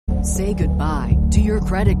Say goodbye to your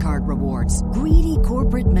credit card rewards. Greedy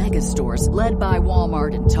corporate mega stores, led by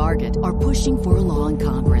Walmart and Target, are pushing for a law in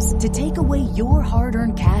Congress to take away your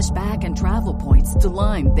hard-earned cash back and travel points to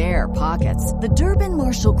line their pockets. The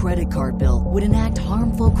Durbin-Marshall credit card bill would enact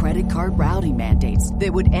harmful credit card routing mandates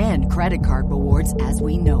that would end credit card rewards as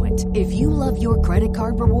we know it. If you love your credit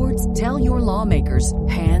card rewards, tell your lawmakers,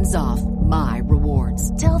 hands off my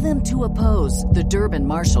rewards. Tell them to oppose the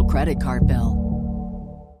Durbin-Marshall credit card bill.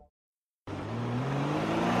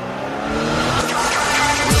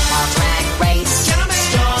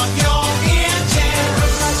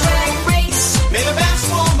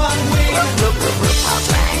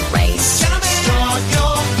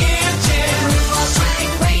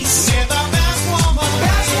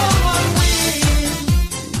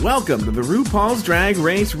 Welcome to the RuPaul's Drag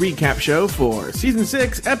Race recap show for Season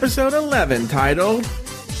 6, Episode 11, titled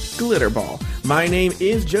Glitterball. My name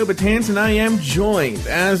is Joe Batance, and I am joined,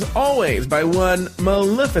 as always, by one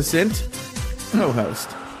maleficent co-host.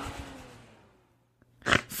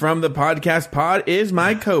 From the podcast pod is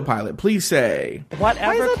my co-pilot. Please say...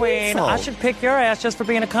 Whatever, Queen. I should pick your ass just for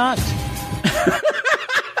being a cunt.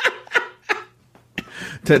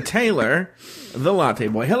 To Taylor, the Latte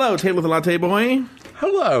Boy. Hello, Taylor the Latte Boy.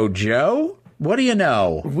 Hello, Joe. What do you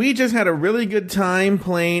know? We just had a really good time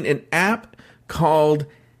playing an app called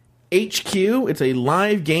HQ. It's a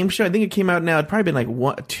live game show. I think it came out now. It's probably been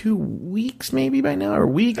like 2 weeks maybe by now, or a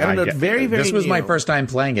week. I don't know. It's very, very This was new. my first time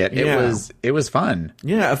playing it. Yeah. It was fun.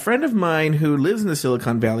 Yeah, a friend of mine who lives in the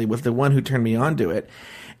Silicon Valley was the one who turned me on to it.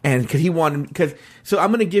 And so I'm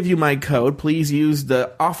going to give you my code. Please use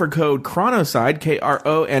the offer code Chronoside,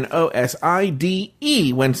 KRONOSIDE,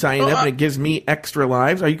 when signing up, and it gives me extra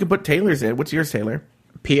lives. Or you can put Taylor's in. What's yours, Taylor?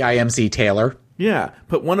 PIMC Taylor. Yeah,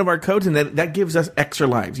 put one of our codes in that gives us extra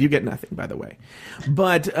lives. You get nothing, by the way.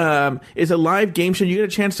 But it's a live game show. You get a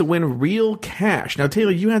chance to win real cash. Now,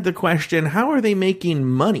 Taylor, you had the question, how are they making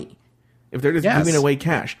money if they're just giving away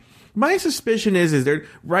cash? My suspicion is they're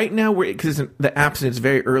right now, because the app's in its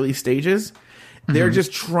very early stages, they're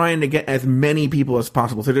just trying to get as many people as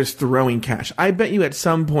possible. So they're just throwing cash. I bet you at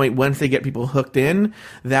some point, once they get people hooked in,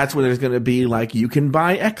 that's when there's going to be like, you can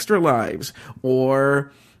buy extra lives,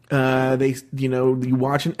 or you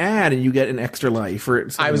watch an ad and you get an extra life.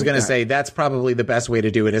 I was going to say that's probably the best way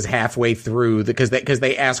to do it is halfway through because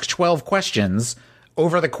they ask 12 questions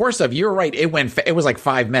over the course of. You're right. It was like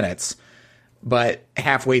 5 minutes. But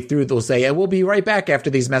halfway through, they'll say, we'll be right back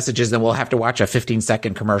after these messages, and we'll have to watch a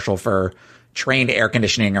 15-second commercial for Trained Air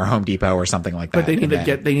Conditioning or Home Depot or something like that. But they need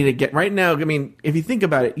to get right now. I mean, if you think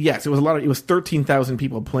about it, yes, it was 13,000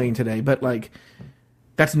 people playing today, but like,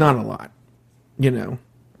 that's not a lot, you know?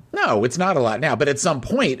 No, it's not a lot now. But at some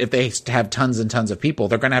point, if they have tons and tons of people,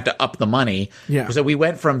 they're going to have to up the money. Yeah. So we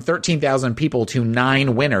went from 13,000 people to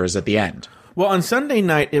 9 winners at the end. Well, on Sunday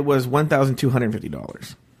night, it was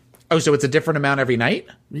 $1,250. Oh, so it's a different amount every night?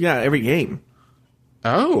 Yeah, every game.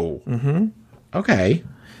 Oh. Mm-hmm. Okay.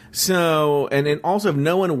 So, and then also if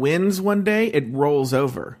no one wins one day, it rolls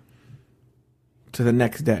over to the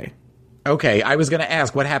next day. Okay, I was going to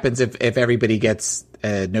ask what happens if everybody gets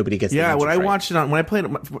nobody gets. Yeah, when I played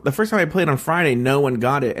the first time I played on Friday, no one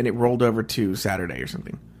got it, and it rolled over to Saturday or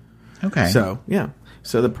something. Okay. So yeah.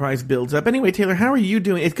 So the prize builds up. Anyway, Taylor, how are you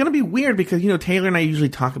doing? It's going to be weird because, Taylor and I usually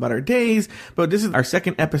talk about our days, but this is our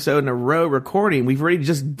second episode in a row recording. We've already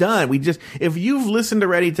just done. If you've listened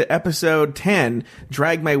already to episode 10,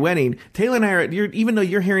 Drag My Wedding, Taylor and I are, even though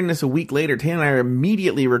you're hearing this a week later, Taylor and I are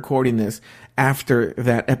immediately recording this after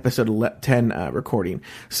that episode 10 recording.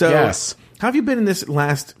 So yes. How have you been in this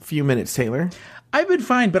last few minutes, Taylor? I've been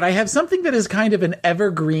fine, but I have something that is kind of an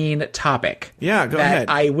evergreen topic. Yeah, go ahead.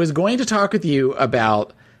 I was going to talk with you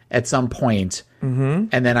about at some point, and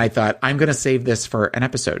then I thought, I'm going to save this for an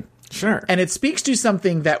episode. Sure. And it speaks to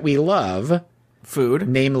something that we love. Food.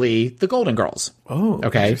 Namely, the Golden Girls. Oh,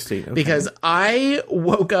 okay. Interesting. Okay. Because I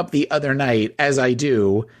woke up the other night, as I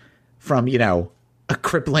do, from, a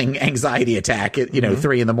crippling anxiety attack at,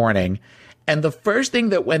 3 a.m. And the first thing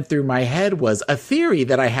that went through my head was a theory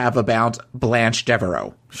that I have about Blanche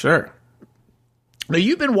Devereaux. Sure. Now,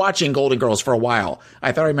 you've been watching Golden Girls for a while.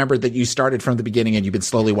 I thought I remembered that you started from the beginning and you've been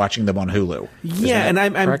slowly watching them on Hulu. Yeah, and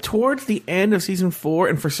I'm towards the end of season 4,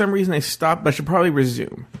 and for some reason I stopped, but I should probably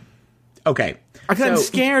resume. Okay. I'm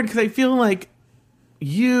scared because I feel like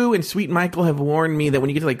you and Sweet Michael have warned me that when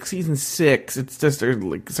you get to like season 6, it's just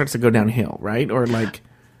it starts to go downhill, right? Or like...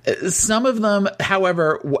 Some of them,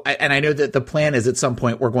 however, and I know that the plan is at some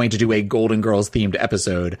point we're going to do a Golden Girls themed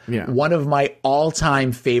episode. Yeah. One of my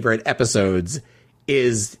all-time favorite episodes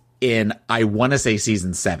is in, I want to say,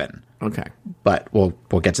 season 7. Okay. But we'll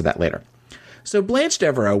get to that later. So Blanche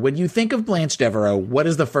Devereaux, when you think of Blanche Devereaux, what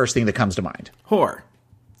is the first thing that comes to mind? Whore.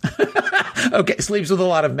 Okay, sleeps with a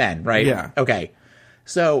lot of men, right? Yeah. Okay.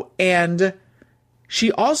 So, and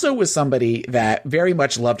she also was somebody that very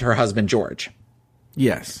much loved her husband, George.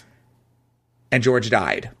 Yes. And George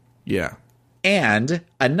died. Yeah. And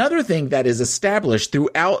another thing that is established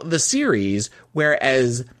throughout the series,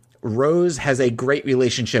 whereas Rose has a great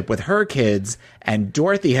relationship with her kids and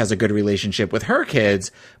Dorothy has a good relationship with her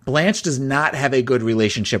kids, Blanche does not have a good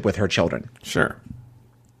relationship with her children. Sure.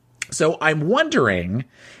 So I'm wondering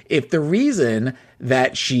if the reason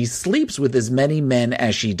that she sleeps with as many men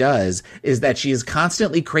as she does is that she is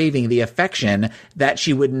constantly craving the affection that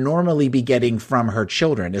she would normally be getting from her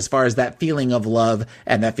children. As far as that feeling of love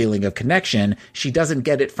and that feeling of connection, she doesn't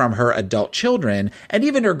get it from her adult children and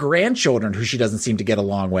even her grandchildren, who she doesn't seem to get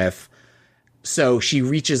along with. So she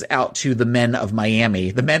reaches out to the men of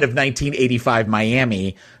Miami, the men of 1985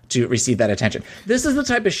 Miami, to receive that attention. This is the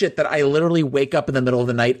type of shit that I literally wake up in the middle of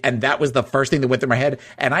the night, and that was the first thing that went through my head,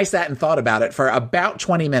 and I sat and thought about it for about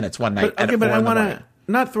 20 minutes one night. But I want to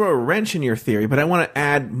not throw a wrench in your theory, but I want to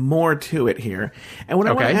add more to it here. And what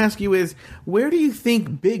I want to ask you is, where do you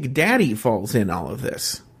think Big Daddy falls in all of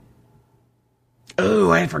this?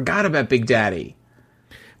 Oh, I forgot about Big Daddy.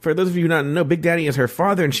 For those of you who don't know, Big Daddy is her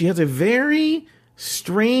father, and she has a very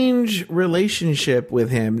strange relationship with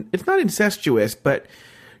him. It's not incestuous, but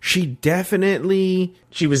she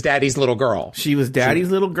was Daddy's little girl. She was Daddy's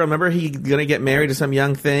little girl. Remember, he's going to get married to some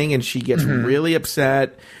young thing, and she gets really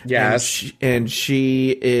upset. Yes. And she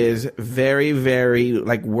is very, very,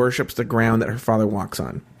 worships the ground that her father walks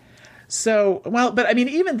on. So, well, but I mean,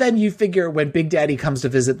 even then you figure when Big Daddy comes to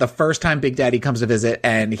visit, the first time Big Daddy comes to visit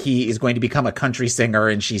and he is going to become a country singer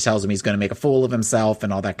and she tells him he's going to make a fool of himself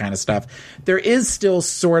and all that kind of stuff, there is still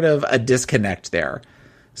sort of a disconnect there.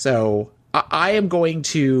 So I am going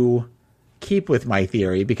to keep with my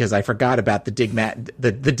theory because I forgot about the Dig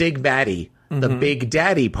Daddy, the Big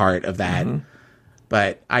Daddy part of that.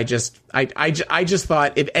 But I just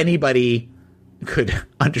thought if anybody could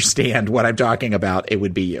understand what I'm talking about, it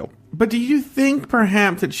would be you. But do you think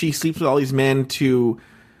perhaps that she sleeps with all these men to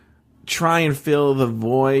try and fill the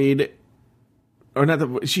void, or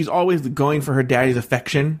not? She's always going for her daddy's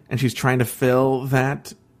affection, and she's trying to fill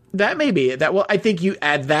that. That may be it. That, well, I think you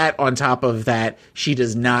add that on top of that. She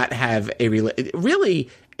does not have a really.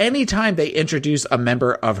 Anytime they introduce a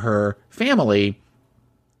member of her family,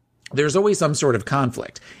 there's always some sort of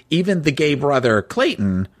conflict. Even the gay brother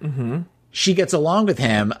Clayton, she gets along with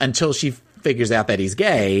him until she figures out that he's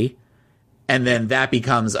gay. And then that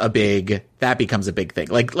becomes a big thing.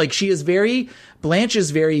 Like Blanche is very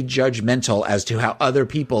judgmental as to how other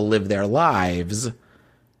people live their lives.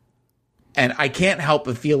 And I can't help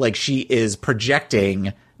but feel like she is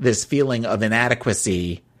projecting this feeling of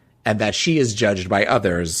inadequacy and that she is judged by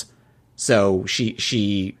others. So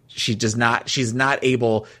she's not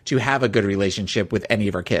able to have a good relationship with any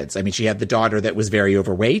of her kids. I mean, she had the daughter that was very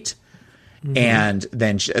overweight. And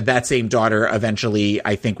then that same daughter eventually,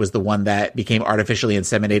 I think, was the one that became artificially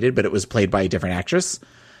inseminated, but it was played by a different actress.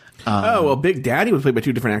 Big Daddy was played by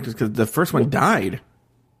two different actors because the first one died.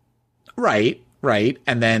 Right.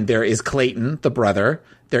 And then there is Clayton, the brother.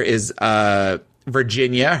 There is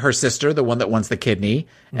Virginia, her sister, the one that wants the kidney.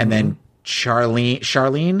 And then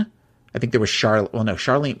Charlene. I think there was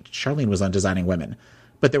Charlene was on Designing Women.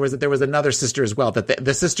 But there was another sister as well that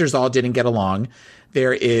the sisters all didn't get along.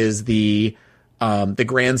 There is the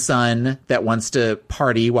grandson that wants to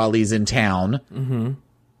party while he's in town.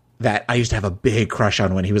 That I used to have a big crush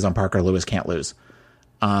on when he was on Parker Lewis Can't Lose.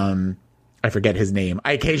 I forget his name.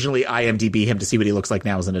 I occasionally IMDb him to see what he looks like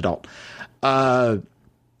now as an adult. And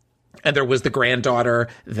there was the granddaughter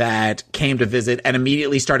that came to visit and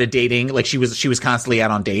immediately started dating. Like she was constantly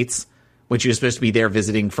out on dates when she was supposed to be there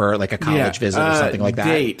visiting for like a college visit or something like that.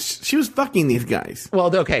 Dates. She was fucking these guys.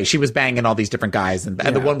 Well, okay, she was banging all these different guys, and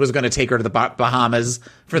the one was going to take her to the Bahamas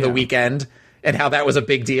for the weekend, and how that was a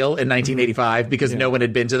big deal in 1985 because no one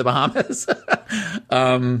had been to the Bahamas.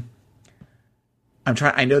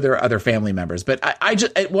 I know there are other family members, but I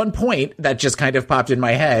just, at one point that just kind of popped in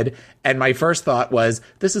my head, and my first thought was,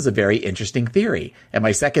 this is a very interesting theory. And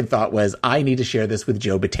my second thought was, I need to share this with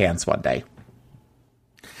Joe Batance one day.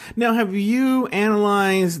 Now, have you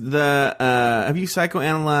analyzed have you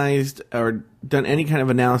psychoanalyzed or done any kind of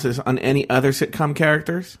analysis on any other sitcom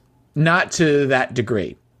characters? Not to that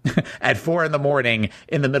degree. At 4 a.m.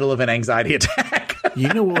 in the middle of an anxiety attack. You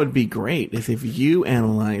know what would be great is if you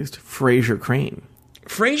analyzed Frasier Crane.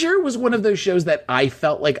 Frasier was one of those shows that I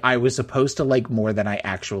felt like I was supposed to like more than I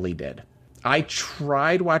actually did. I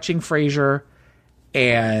tried watching Frasier,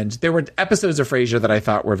 And there were episodes of Frasier that I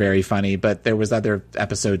thought were very funny, but there was other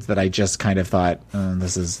episodes that I just kind of thought,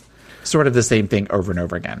 this is sort of the same thing over and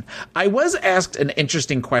over again. I was asked an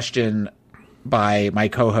interesting question by my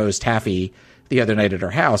co-host Taffy the other night at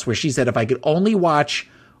her house, where she said if I could only watch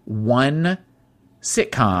one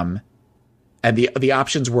sitcom and the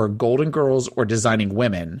options were Golden Girls or Designing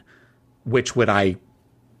Women, which would I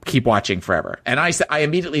keep watching forever? And I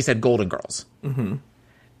immediately said Golden Girls. Mm-hmm.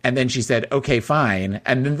 And then she said, okay, fine.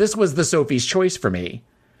 And then this was the Sophie's choice for me.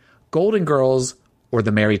 Golden Girls or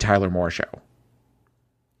the Mary Tyler Moore Show.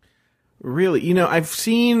 Really? I've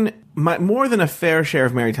seen more than a fair share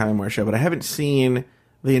of Mary Tyler Moore Show, but I haven't seen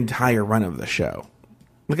the entire run of the show.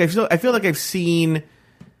 Like I feel like I've seen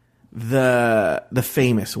the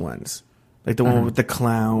famous ones. Like the one with the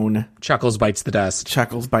clown. Chuckles Bites the Dust.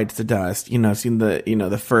 Chuckles Bites the Dust. I've seen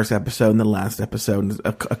the first episode and the last episode, and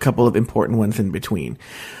a couple of important ones in between.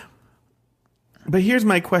 But here's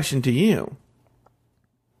my question to you.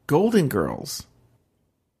 Golden Girls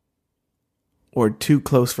or Too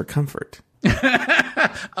Close for Comfort?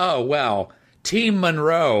 Oh, well, Team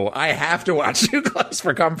Monroe. I have to watch Too Close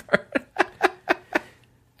for Comfort.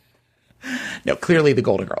 No, clearly the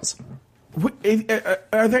Golden Girls.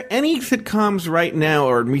 Are there any sitcoms right now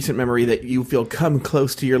or in recent memory that you feel come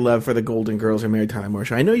close to your love for the Golden Girls or Mary Tyler Moore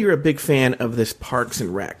Show? I know you're a big fan of this Parks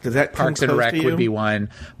and Rec. Does that come Parks and Rec would be one.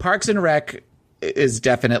 Parks and Rec is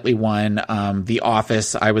definitely one. The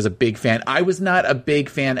Office, I was a big fan. I was not a big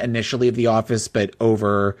fan initially of The Office, but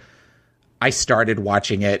I started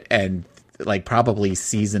watching it and like probably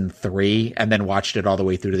season 3 and then watched it all the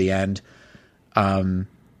way through to the end.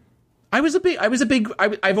 I've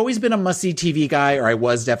always been a must-see TV guy, or I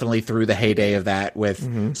was definitely through the heyday of that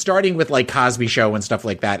with starting with like Cosby Show and stuff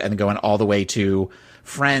like that and going all the way to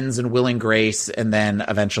Friends and Will and Grace. And then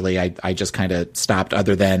eventually I just kind of stopped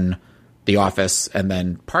other than The Office. And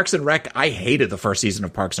then Parks and Rec, I hated the first season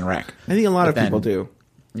of Parks and Rec. I think a lot of people do.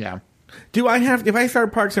 Yeah. If I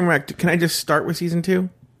start Parks and Rec, can I just start with season 2?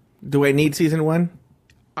 Do I need season 1?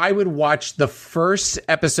 I would watch the first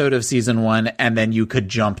episode of season 1 and then you could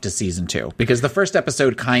jump to season 2 because the first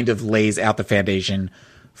episode kind of lays out the foundation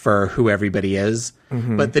for who everybody is.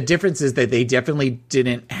 Mm-hmm. But the difference is that they definitely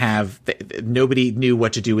didn't have, nobody knew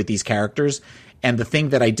what to do with these characters. And the thing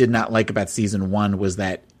that I did not like about season 1 was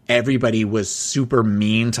that everybody was super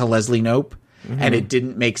mean to Leslie Knope and it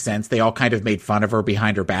didn't make sense. They all kind of made fun of her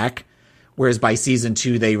behind her back. Whereas by season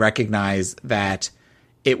 2, they recognize that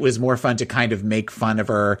it was more fun to kind of make fun of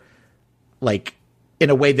her, like,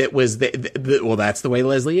 in a way that was, well, that's the way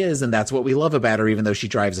Leslie is, and that's what we love about her, even though she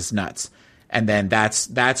drives us nuts. And then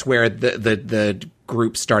that's where the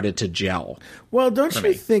group started to gel. Well, don't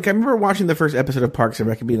you think, I remember watching the first episode of Parks and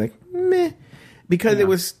Rec and being like, meh, because it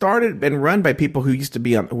was started and run by people who used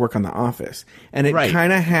to work on The Office. And it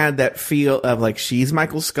kind of had that feel of, like, she's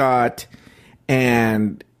Michael Scott,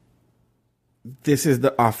 and this is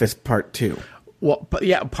The Office Part 2. Well,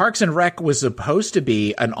 yeah, Parks and Rec was supposed to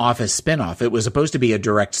be an Office spinoff. It was supposed to be a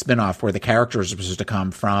direct spinoff where the characters were supposed to come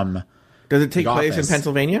from. Does it take place in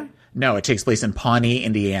Pennsylvania? No, it takes place in Pawnee,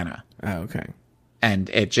 Indiana. Oh, okay. And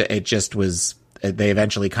it just was. They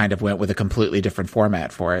eventually kind of went with a completely different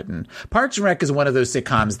format for it. And Parks and Rec is one of those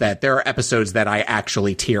sitcoms that there are episodes that I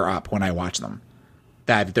actually tear up when I watch them.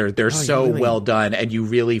 That they're so well done, and you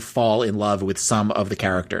really fall in love with some of the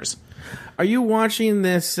characters. Are you watching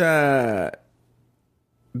this?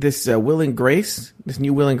 This Will and Grace? This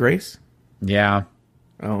new Will and Grace? Yeah.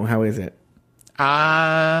 Oh, how is it?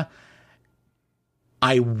 I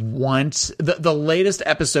want... The latest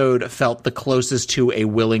episode felt the closest to a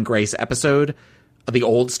Will and Grace episode, the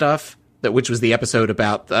old stuff, which was the episode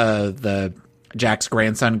about the Jack's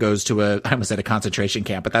grandson goes to I almost said a concentration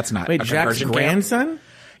camp, but that's not. Wait, Jack's grandson? Camp.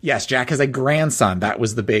 Yes, Jack has a grandson. That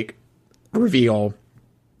was the big reveal.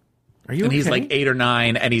 Are you? And he's okay? like 8 or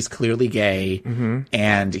 9, and he's clearly gay. Mm-hmm.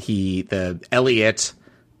 And Elliot,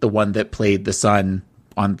 the one that played the son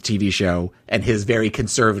on the TV show, and his very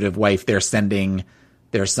conservative wife, they're sending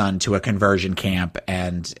their son to a conversion camp,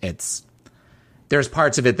 and there's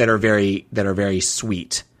parts of it that are very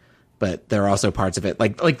sweet, but there are also parts of it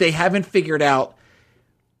like they haven't figured out.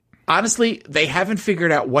 Honestly, they haven't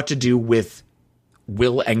figured out what to do with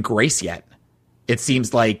Will and Grace yet. It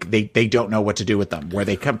seems like they don't know what to do with them, where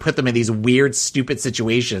they can put them in these weird, stupid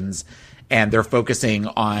situations, and they're focusing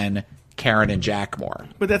on Karen and Jack more.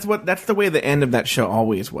 But that's the way the end of that show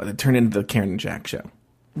always was. It turned into the Karen and Jack show.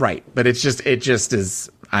 Right. But it just is,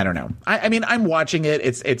 I don't know. I mean, I'm watching it.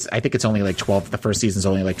 I think it's only like 12. The first season's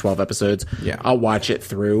only like 12 episodes. Yeah. I'll watch it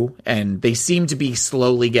through, and they seem to be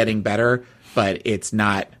slowly getting better, but it's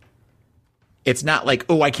not It's not like,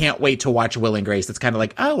 oh, I can't wait to watch Will and Grace. It's kind of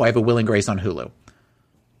like, oh, I have a Will and Grace on Hulu.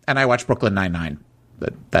 And I watch Brooklyn Nine-Nine.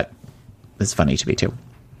 That is funny to me, too.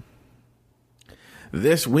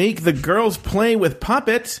 This week, the girls play with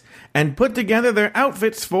puppets and put together their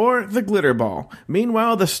outfits for the glitter ball.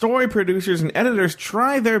 Meanwhile, the story producers and editors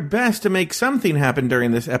try their best to make something happen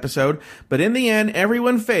during this episode, but in the end,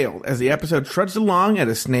 everyone failed as the episode trudged along at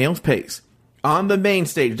a snail's pace. On the main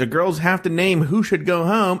stage, the girls have to name who should go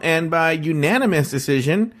home, and by unanimous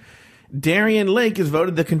decision, Darian Lake is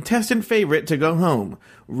voted the contestant favorite to go home.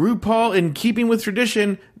 RuPaul, in keeping with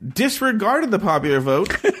tradition, disregarded the popular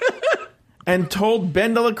vote and told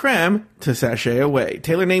Ben de la Creme to sashay away.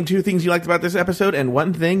 Taylor, name 2 things you liked about this episode and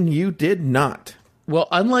 1 thing you did not. Well,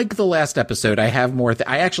 unlike the last episode, I have more.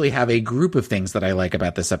 I actually have a group of things that I like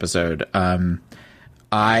about this episode. I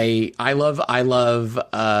love.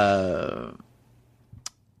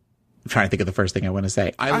 I'm trying to think of the first thing I want to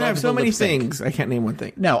say. I have so many things. I can't name one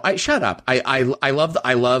thing. No, shut up. I love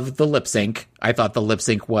the lip sync. I thought the lip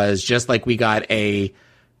sync was just like we got a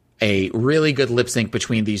really good lip sync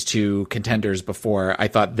between these 2 contenders before. I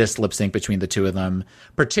thought this lip sync between the 2 of them,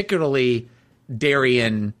 particularly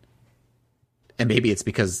Darian, and maybe it's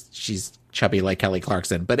because she's chubby like Kelly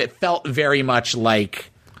Clarkson, but it felt very much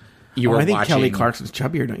like you were watching. I think Kelly Clarkson's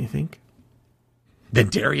chubbier, don't you think? Than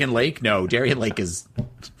Darian Lake? No, Darian Lake is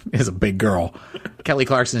a big girl. Kelly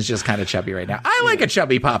Clarkson is just kind of chubby right now. I like a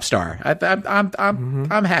chubby pop star.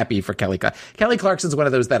 I'm happy for Kelly. Kelly Clarkson's one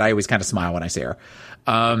of those that I always kind of smile when I see her.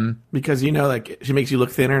 Because, like, she makes you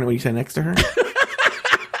look thinner when you sit next to her.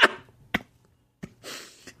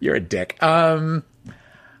 You're a dick.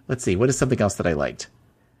 Let's see. What is something else that I liked?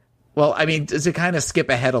 Well, I mean, to kind of skip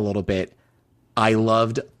ahead a little bit, I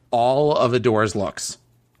loved all of Adore's looks.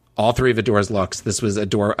 All 3 of Adore's looks. This was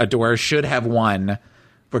Adore. Adore should have won,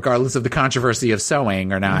 regardless of the controversy of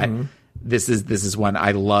sewing or not. Mm-hmm. This is one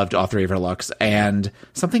I loved. All 3 of her looks, and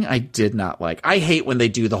something I did not like. I hate when they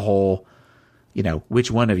do the whole,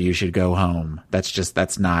 which one of you should go home. That's just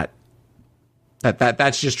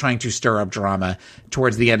trying to stir up drama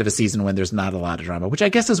towards the end of a season when there's not a lot of drama. Which I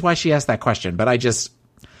guess is why she asked that question. But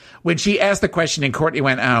when she asked the question and Courtney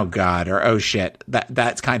went, "Oh God," or "Oh shit,"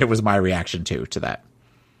 that's kind of was my reaction to that.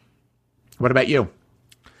 What about you?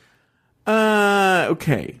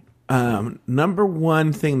 Okay. Number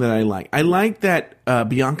 1 thing that I like that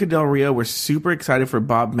Bianca Del Rio was super excited for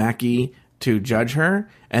Bob Mackie to judge her,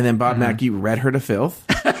 and then Bob Mackie read her to filth.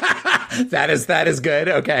 That is good.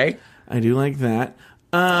 Okay. I do like that.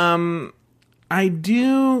 I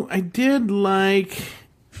did like.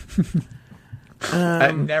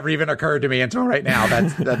 That never even occurred to me until right now.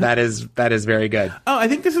 That is very good. Oh, I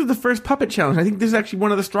think this is the first puppet challenge. I think this is actually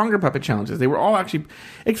one of the stronger puppet challenges. They were all actually,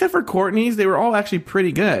 except for Courtney's, they were all actually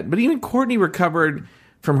pretty good. But even Courtney recovered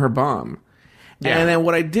from her bomb. Yeah. And then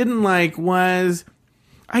what I didn't like was,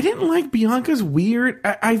 I didn't like Bianca's weird.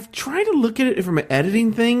 I've tried to look at it from an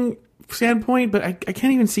editing thing standpoint, but I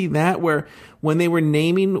can't even see that, where when they were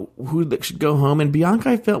naming who should go home, and Bianca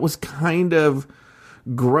I felt was kind of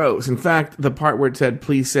gross. In fact, the part where it said,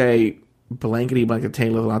 "Please say blankety blanket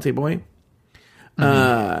Taylor Latte Boy,"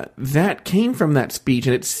 that came from that speech,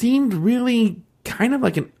 and it seemed really kind of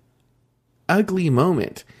like an ugly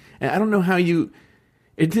moment. And I don't know how you.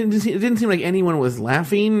 It didn't seem like anyone was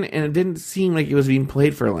laughing, and it didn't seem like it was being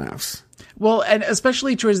played for laughs. Well, and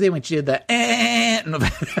especially towards the end when she did the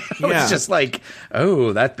it's just like,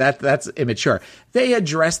 oh, that's immature. They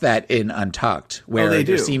address that in Untucked, where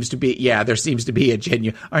there seems to be a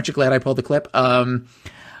genuine. Aren't you glad I pulled the clip?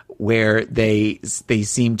 Where they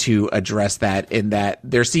seem to address that, in that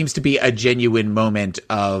there seems to be a genuine moment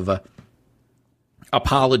of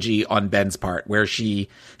apology on Ben's part, where she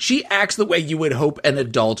acts the way you would hope an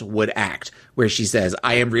adult would act, where she says,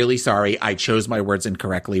 "I am really sorry. I chose my words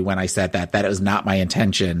incorrectly when I said that. That was not my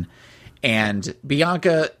intention." And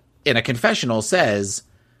Bianca, in a confessional, says,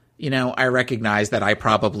 "I recognize that I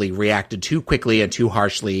probably reacted too quickly and too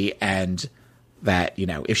harshly, and that,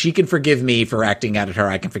 if she can forgive me for acting out at her,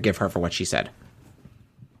 I can forgive her for what she said."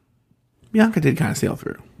 Bianca did kind of sail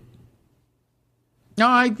through. No,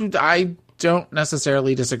 I don't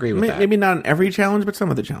necessarily disagree with that. Maybe not in every challenge, but some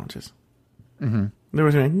of the challenges. Mm-hmm. There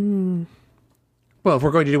was Well, if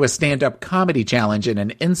we're going to do a stand-up comedy challenge and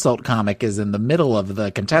an insult comic is in the middle of the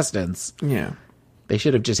contestants, they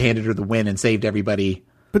should have just handed her the win and saved everybody.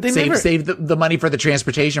 But they saved the money for the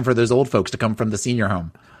transportation for those old folks to come from the senior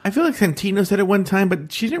home. I feel like Santino said it one time,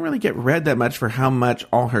 but she didn't really get read that much for how much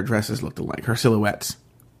all her dresses looked alike, her silhouettes.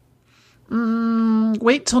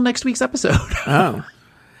 Wait till next week's episode. Oh.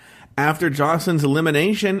 After Jocelyn's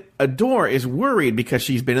elimination, Adore is worried because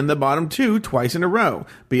she's been in the bottom 2 twice in a row.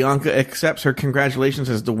 Bianca accepts her congratulations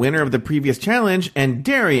as the winner of the previous challenge, and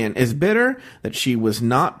Darian is bitter that she was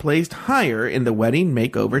not placed higher in the wedding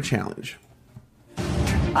makeover challenge.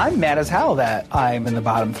 I'm mad as hell that I'm in the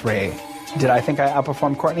bottom 3. Did I think I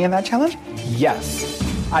outperformed Courtney in that challenge? Yes.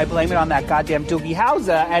 I blame it on that goddamn Doogie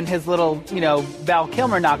Howser and his little, Val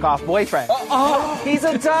Kilmer knockoff boyfriend. Oh, he's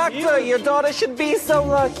a doctor. Your daughter should be so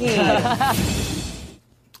lucky.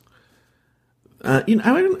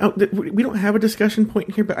 We don't have a discussion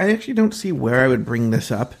point here, but I actually don't see where I would bring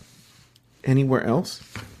this up anywhere else.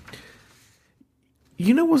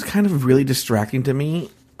 You know what was kind of really distracting to me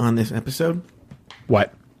on this episode?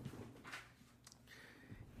 What?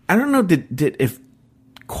 I don't know, did if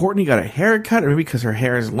Courtney got a haircut, or maybe because her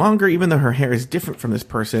hair is longer, even though her hair is different from this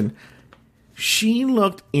person, she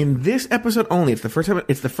looked, in this episode only, it's the first time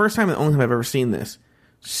and the only time I've ever seen this,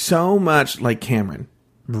 so much like Cameron.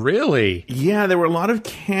 Really? Yeah, there were a lot of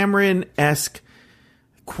Cameron-esque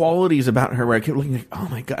qualities about her where I kept looking like, oh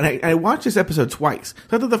my God. And I watched this episode twice.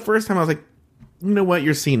 So I thought the first time I was like, you know what,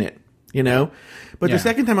 you're seeing it, But the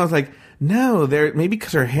second time I was like, no, maybe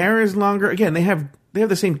because her hair is longer. Again, they have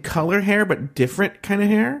the same color hair, but different kind of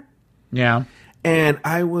hair. Yeah. And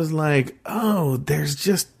I was like, oh, there's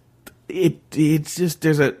just, it's just,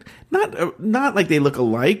 there's not like they look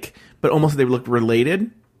alike, but almost they look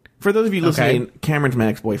related. For those of you listening, Cameron's my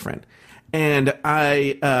ex-boyfriend. And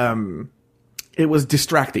it was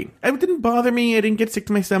distracting. It didn't bother me. I didn't get sick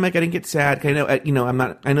to my stomach. I didn't get sad. I know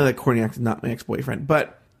that Courtney Act is not my ex-boyfriend,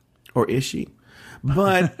 or is she?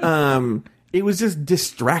 But, it was just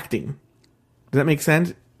distracting. Does that make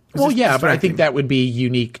sense? Well, yeah, but I think that would be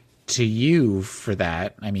unique to you for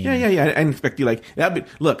that. I mean, yeah. I didn't expect you I'd be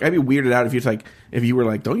weirded out if you were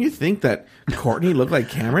like, don't you think that Courtney looked like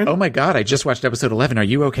Cameron? Oh my God, I just watched episode 11. Are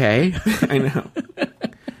you okay? I know.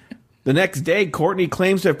 The next day, Courtney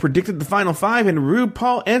claims to have predicted the final 5, and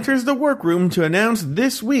RuPaul enters the workroom to announce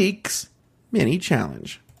this week's mini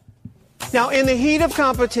challenge. Now, in the heat of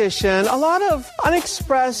competition, a lot of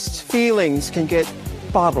unexpressed feelings can get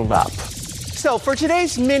bottled up. So for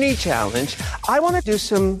today's mini challenge, I want to do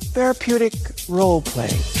some therapeutic role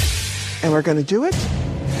playing. And we're going to do it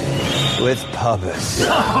with puppets.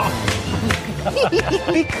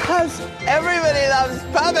 Because everybody loves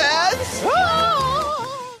puppets.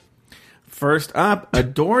 First up,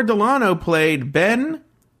 Adore Delano played Ben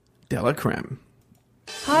Delacreme.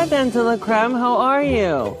 Hi, Ben Delacreme. How are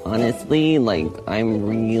you? Honestly, I'm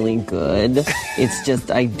really good. It's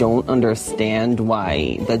just I don't understand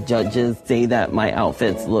why the judges say that my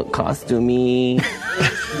outfits look costumey.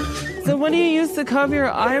 So what do you use to cover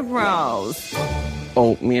your eyebrows?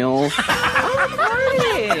 Oatmeal.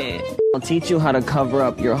 Party! I'll teach you how to cover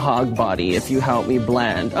up your hog body if you help me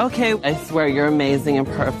blend. Okay, I swear you're amazing and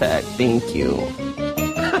perfect. Thank you.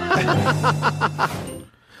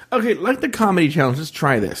 Okay, like the comedy challenge, let's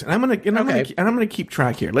try this. And I'm gonna keep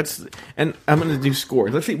track here. I'm gonna do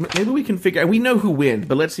scores. Let's see. Maybe we can figure. We know who wins,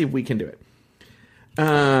 but let's see if we can do it.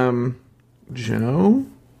 Joe,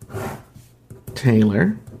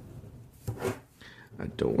 Taylor,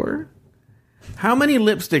 Adore. How many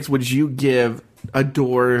lipsticks would you give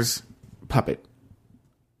Adore's puppet?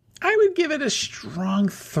 I would give it a strong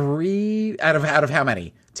 3 out of how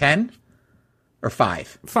many? 10 or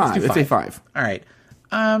 5? 5. Let's say 5. All right.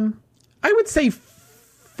 I would say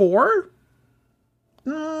 4.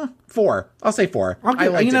 4. I'll say 4.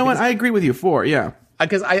 You know what? I agree with you. 4. Yeah.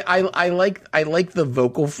 Because I like the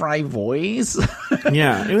vocal fry voice.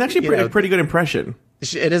 Yeah, it was actually a pretty good impression.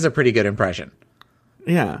 It is a pretty good impression.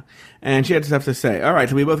 Yeah, and she had stuff to say. All right,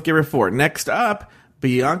 so we both give her 4. Next up,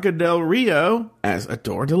 Bianca Del Rio as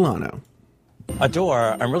Adore Delano.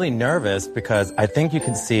 Adore, I'm really nervous because I think you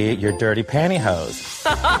can see your dirty pantyhose.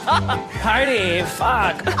 Party,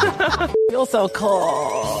 fuck. Feel so cool.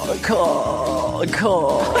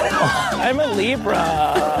 I'm a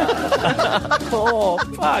Libra. Cool,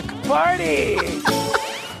 fuck, party.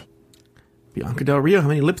 Bianca Del Rio, how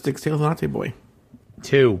many lipsticks, Taylor Latte Boy?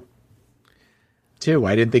 2.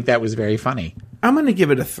 I didn't think that was very funny. I'm going to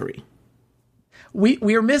give it a 3.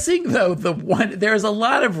 We are missing, though, the one. There's a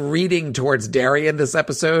lot of reading towards Darian this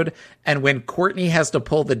episode. And when Courtney has to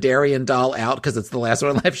pull the Darian doll out because it's the last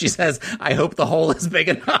one left, she says, I hope the hole is big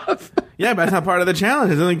enough. Yeah, but that's not part of the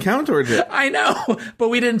challenge. It doesn't count towards it. I know, but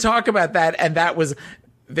we didn't talk about that. And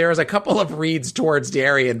there's a couple of reads towards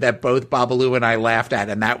Darian that both Babalu and I laughed at.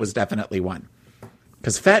 And that was definitely one.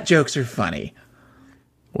 Because fat jokes are funny.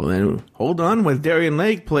 Well, then, hold on when Darian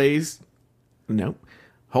Lake plays. Nope.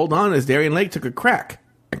 Hold on as Darian Lake took a crack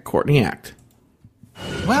at Courtney Act.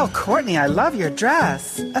 Well, Courtney, I love your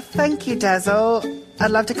dress. Thank you, Dazzle.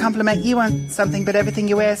 I'd love to compliment you on something, but everything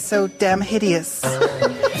you wear is so damn hideous.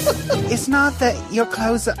 It's not that your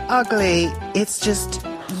clothes are ugly, it's just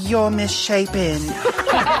you're misshapen.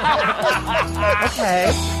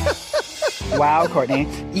 Okay. Wow, Courtney.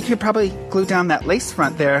 You could probably glue down that lace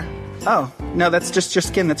front there. Oh, no, that's just your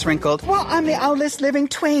skin that's wrinkled. Well, I'm the oldest living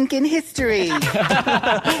twink in history.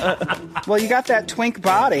 Well, you got that twink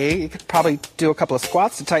body. You could probably do a couple of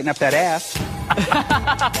squats to tighten up that ass.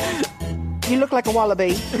 You look like a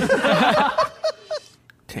wallaby.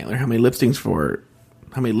 Taylor, how many lipsticks?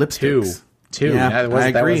 Two. Yeah, I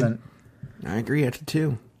agree. I agree. It's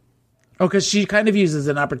 2. Oh, because she kind of uses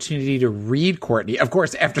an opportunity to read Courtney. Of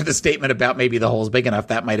course, after the statement about maybe the hole's big enough,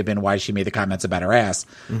 that might have been why she made the comments about her ass.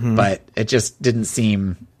 Mm-hmm. But it just didn't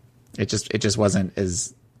seem. It just wasn't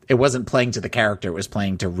as. It wasn't playing to the character. It was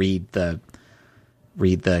playing to read the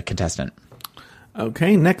contestant.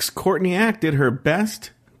 Okay, next, Courtney Act did her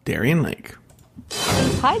best. Darian Lake.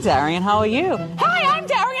 Hi, Darian. How are you? Hi, I'm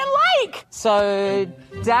Darian Lake. So,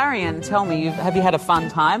 Darian, tell me, have you had a fun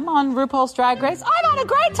time on RuPaul's Drag Race? I've had a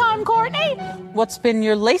great time, Courtney. What's been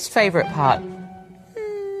your least favorite part?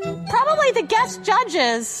 Probably the guest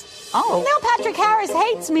judges. Oh. Neil Patrick Harris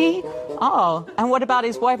hates me. Oh, and what about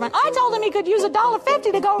his boyfriend? I told him he could use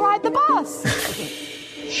 $1.50 to go ride the bus.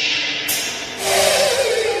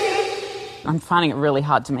 I'm finding it really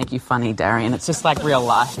hard to make you funny, Darian. It's just like real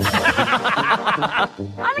life. I'm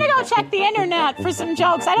going to go check the internet for some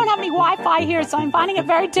jokes. I don't have any Wi-Fi here, so I'm finding it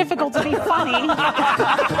very difficult to be funny.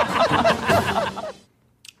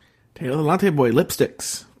 Taylor the Latte Boy,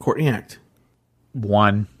 lipsticks. Courtney Act.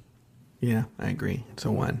 1. Yeah, I agree. It's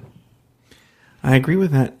a 1. I agree with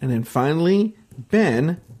that. And then finally,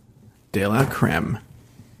 Ben de la Creme.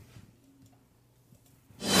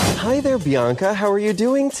 Hi there, Bianca. How are you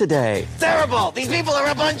doing today? Terrible! These people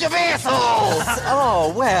are a bunch of assholes!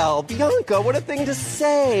 Oh, well, Bianca, what a thing to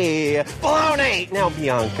say. Baloney! Now,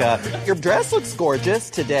 Bianca, your dress looks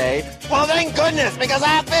gorgeous today. Well, thank goodness, because I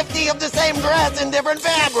have 50 of the same dress in different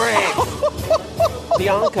fabrics.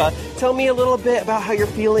 Bianca, tell me a little bit about how you're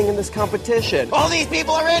feeling in this competition. All these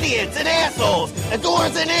people are idiots and assholes.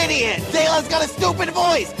 Adore's an idiot. Dayla's got a stupid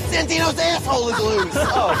voice. Santino's asshole is loose.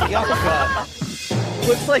 Oh, Bianca.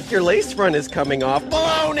 Looks like your lace front is coming off.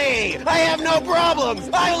 Baloney! I have no problems.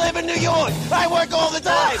 I live in New York. I work all the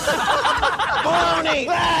time. Baloney!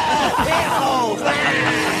 Assholes!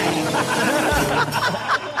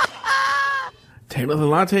 Taylor the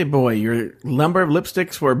Latte Boy, your number of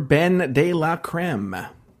lipsticks for Ben de la Creme.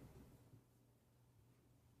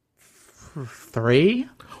 3?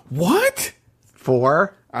 What?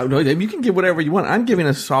 4? No, you can give whatever you want. I'm giving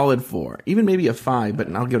a solid 4. Even maybe a 5, but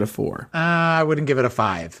I'll give it a 4. I wouldn't give it a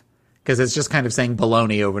 5. Because it's just kind of saying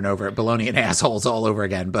baloney over and over. Baloney and assholes all over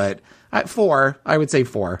again. But 4, I would say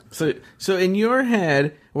 4. So in your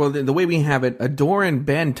head, well, the way we have it, Adore and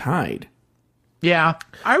Ben tied. Yeah.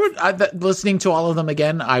 I would, listening to all of them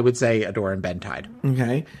again, I would say Adore and Ben tied.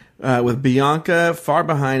 Okay. With Bianca far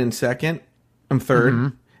behind in second. I'm third.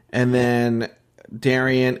 Mm-hmm. And then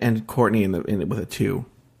Darian and Courtney with a 2.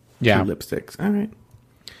 Yeah. 2 lipsticks. All right.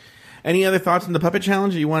 Any other thoughts on the puppet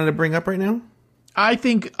challenge that you wanted to bring up right now? I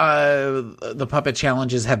think the puppet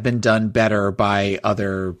challenges have been done better by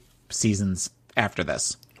other seasons after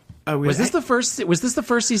this. Was this the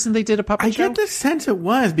first season they did a puppet show? I get the sense it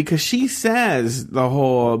was, because she says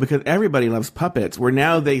because everybody loves puppets, where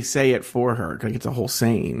now they say it for her. Like it's a whole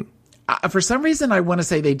saying. For some reason, I want to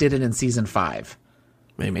say they did it in season 5.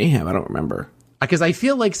 They may have. I don't remember. Because I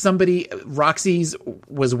feel like Roxy's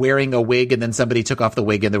was wearing a wig and then somebody took off the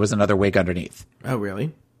wig and there was another wig underneath. Oh,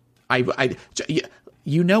 really?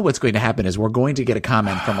 You know what's going to happen is we're going to get a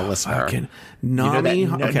comment from a listener. Nami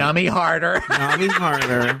Harder. Nami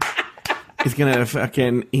Harder is going to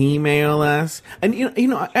fucking email us. And, you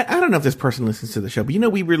know, I don't know if this person listens to the show, but,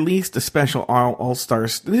 we released a special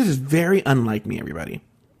All-Stars. This is very unlike me, everybody.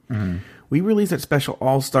 Mm-hmm. We released that special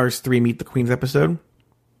All-Stars 3 Meet the Queens episode.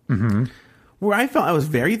 Mm-hmm. Where I felt I was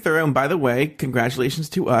very thorough. And by the way, congratulations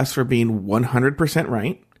to us for being 100%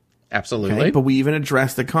 right. Absolutely. Okay? But we even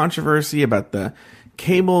addressed the controversy about the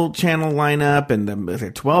cable channel lineup and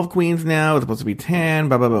there's 12 queens now. It's supposed to be 10,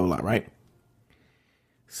 blah, blah, blah, blah, right?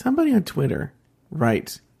 Somebody on Twitter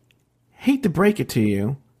writes, hate to break it to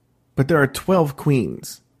you, but there are 12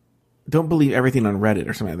 queens. Don't believe everything on Reddit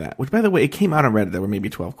or something like that. Which, by the way, it came out on Reddit. There were maybe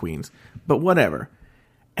 12 queens. But whatever.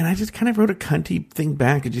 And I just kind of wrote a cunty thing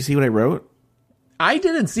back. Did you see what I wrote? I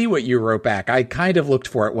didn't see what you wrote back. I kind of looked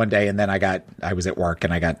for it one day and then I was at work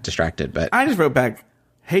and I got distracted. But I just wrote back,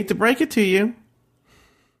 hate to break it to you.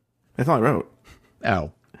 That's all I wrote.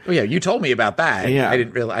 Oh. Oh yeah, you told me about that. Yeah. I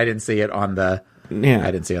didn't see it on the. Yeah.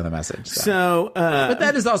 I didn't see it on the message. So, but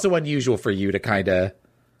that is also unusual for you to kind of.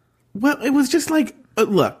 Well, it was just like,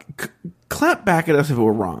 look, clap back at us if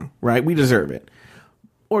we're wrong, right? We deserve it.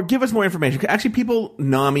 Or give us more information. Actually, people,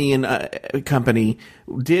 Nami and company,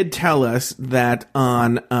 did tell us that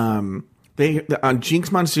on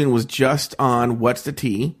Jinx Monsoon was just on What's the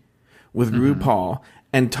Tea with RuPaul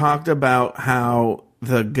and talked about how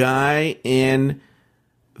the guy in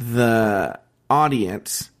the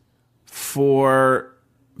audience for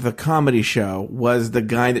the comedy show was the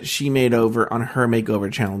guy that she made over on her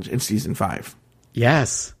makeover challenge in season 5.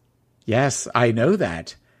 Yes, I know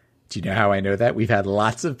that. Do you know how I know that? We've had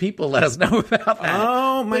lots of people let us know about that.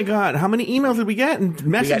 Oh my God! How many emails did we get and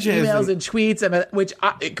messages? We got emails and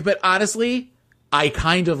tweets, but honestly, I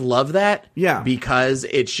kind of love that. Yeah, because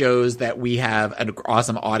it shows that we have an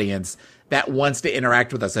awesome audience that wants to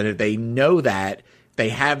interact with us, and if they know that they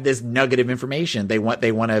have this nugget of information, they want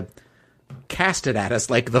to cast it at us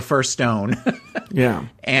like the first stone. Yeah.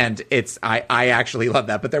 And I actually love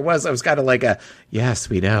that. But I was kind of like yes,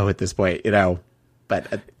 we know at this point,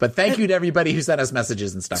 but thank you to everybody who sent us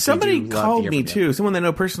messages and stuff. Somebody called me too, someone that I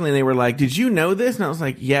know personally, and they were like, did you know this? And I was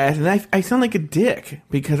like, yes. And I sound like a dick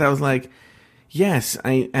because I was like, yes,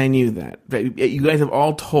 I knew that. But you guys have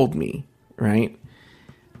all told me, right?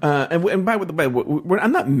 And by the way,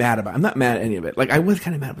 I'm not mad about it. I'm not mad at any of it. Like, I was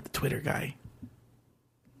kind of mad with the Twitter guy.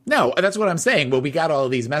 No, that's what I'm saying. Well, we got all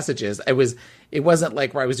of these messages. It wasn't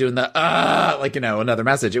like where I was doing the another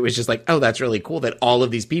message. It was just like, oh, that's really cool that all of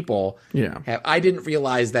these people. Yeah. I didn't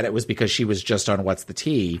realize that it was because she was just on What's the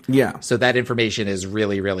Tea. Yeah. So that information is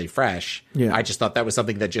really, really fresh. Yeah. I just thought that was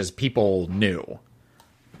something that just people knew.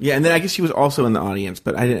 Yeah, and then I guess she was also in the audience,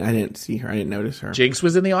 but I didn't see her. I didn't notice her. Jinx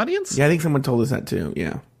was in the audience? Yeah, I think someone told us that too.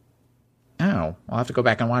 Yeah. Oh, I'll have to go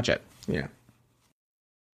back and watch it. Yeah.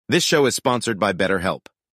 This show is sponsored by BetterHelp.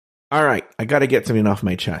 All right, I got to get something off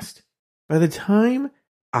my chest. By the time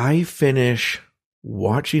I finish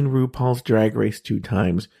watching RuPaul's Drag Race 2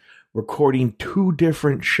 times, recording 2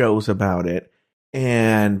 different shows about it,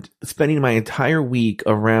 and spending my entire week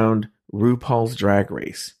around RuPaul's Drag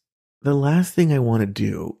Race, the last thing I want to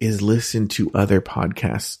do is listen to other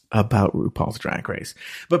podcasts about RuPaul's Drag Race.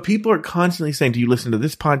 But people are constantly saying, do you listen to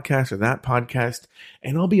this podcast or that podcast?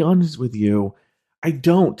 And I'll be honest with you, I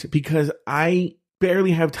don't, because I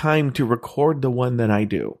barely have time to record the one that I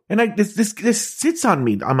do. And this sits on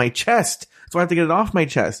me, on my chest. So I have to get it off my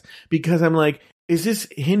chest because I'm like, is this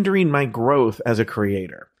hindering my growth as a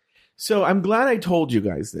creator? So I'm glad I told you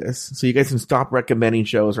guys this, so you guys can stop recommending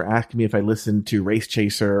shows or asking me if I listen to Race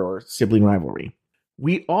Chaser or Sibling Rivalry.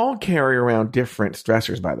 We all carry around different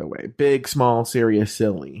stressors, by the way, big, small, serious,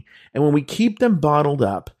 silly. And when we keep them bottled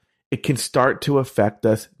up, it can start to affect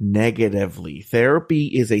us negatively. Therapy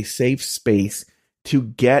is a safe space to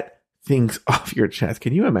get things off your chest.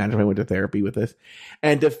 Can you imagine if I went to therapy with this?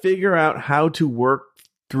 And to figure out how to work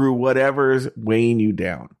through whatever's weighing you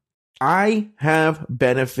down. I have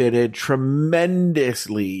benefited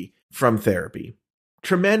tremendously from therapy.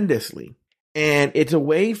 Tremendously. And it's a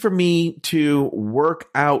way for me to work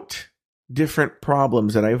out different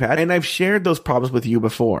problems that I've had. And I've shared those problems with you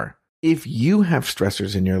before. If you have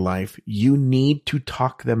stressors in your life, you need to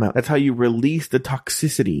talk them out. That's how you release the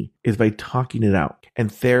toxicity, is by talking it out.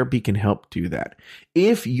 And therapy can help do that.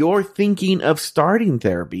 If you're thinking of starting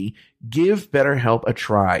therapy, give BetterHelp a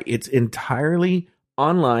try. It's entirely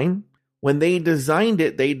online. When they designed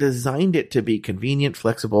it to be convenient,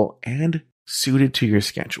 flexible, and suited to your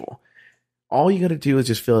schedule. All you got to do is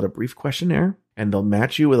just fill out a brief questionnaire, and they'll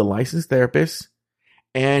match you with a licensed therapist.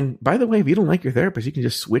 And by the way, if you don't like your therapist, you can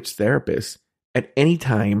just switch therapists at any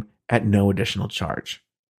time at no additional charge.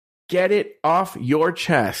 Get it off your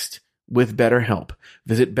chest with BetterHelp.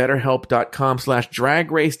 Visit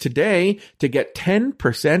BetterHelp.com/dragrace today to get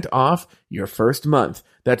 10% off your first month.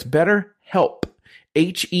 That's BetterHelp.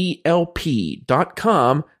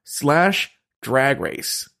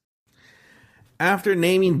 HELP.com/dragrace. After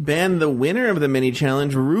naming Ben the winner of the mini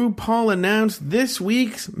challenge, RuPaul announced this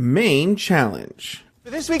week's main challenge. For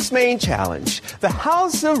this week's main challenge, the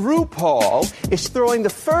House of RuPaul is throwing the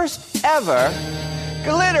first ever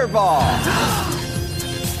glitter ball.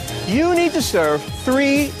 You need to serve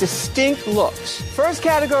 3 distinct looks. First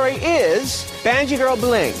category is Banji Girl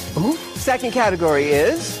Bling. Second category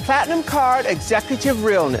is Platinum Card Executive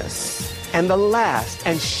Realness. And the last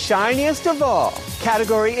and shiniest of all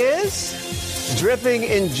category is Dripping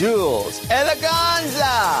in Jewels.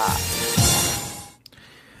 Eleganza!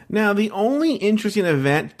 Now, the only interesting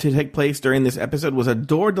event to take place during this episode was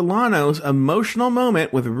Adore Delano's emotional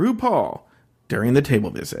moment with RuPaul during the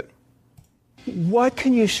table visit. What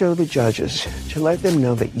can you show the judges to let them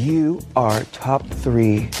know that you are top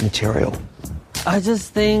 3 material? I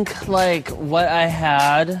just think, like, what I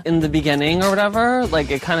had in the beginning or whatever,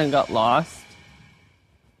 like, it kind of got lost.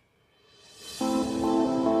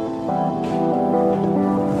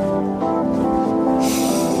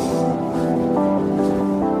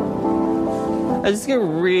 I just get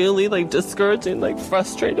really, like, discouraged and, like,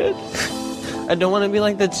 frustrated. I don't want to be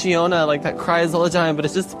like the Chiona, like, that cries all the time, but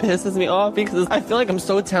it just pisses me off because I feel like I'm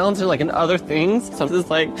so talented, like, in other things. So I'm just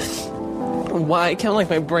like, why can't, like,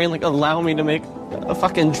 my brain, like, allow me to make a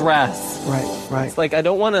fucking dress? Right. It's like, I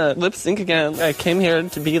don't want to lip sync again. I came here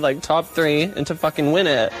to be, like, top 3 and to fucking win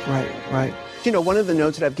it. Right. You know, one of the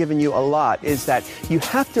notes that I've given you a lot is that you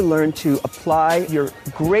have to learn to apply your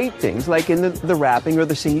great things, like in the rapping or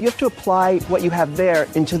the singing. You have to apply what you have there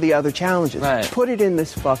into the other challenges. Right. Put it in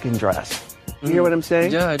this fucking dress. You hear what I'm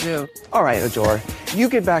saying? Yeah, I do. All right, Adore. You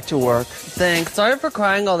get back to work. Thanks. Sorry for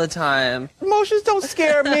crying all the time. Emotions don't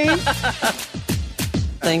scare me.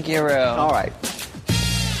 Thank you, Rue. All right.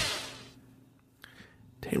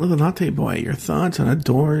 Taylor the Latte Boy, your thoughts on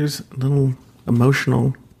Adore's little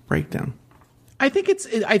emotional breakdown? I think it's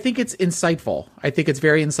insightful. I think it's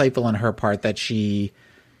very insightful on her part that she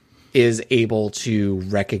is able to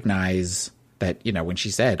recognize that, you know, when she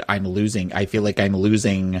said, I'm losing, I feel like I'm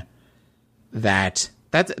losing that.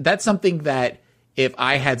 That's something that if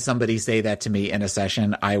I had somebody say that to me in a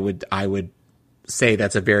session, I would say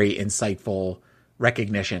that's a very insightful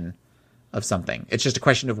recognition of something. It's just a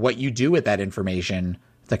question of what you do with that information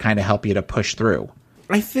to kind of help you to push through.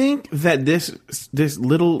 I think that this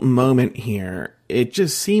little moment here, it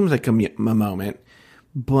just seems like a moment,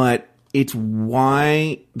 but it's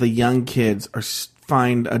why the young kids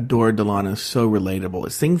find Adore Delano so relatable.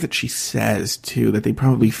 It's things that she says, too, that they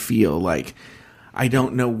probably feel like, I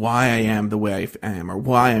don't know why I am the way I am, or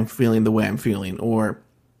why I'm feeling the way I'm feeling, or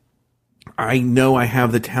I know I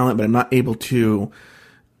have the talent, but I'm not able to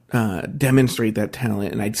demonstrate that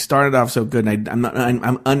talent. And I started off so good, and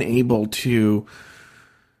I'm unable to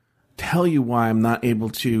tell you why I'm not able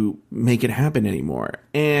to make it happen anymore.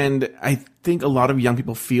 And I think a lot of young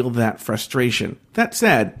people feel that frustration. That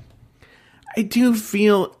said, I do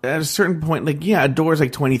feel at a certain point, like, yeah, Adore's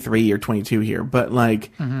like 23 or 22 here, but like,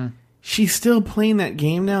 she's still playing that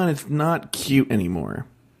game now, and it's not cute anymore.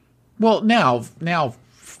 Well, now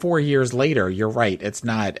 4 years later, you're right. It's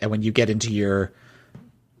not. And when you get into your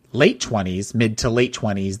late 20s, mid to late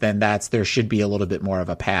 20s, then there should be a little bit more of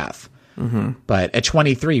a path. Mm-hmm. But at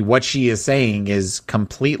 23, what she is saying is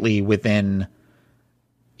completely within,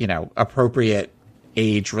 you know, appropriate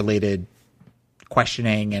age-related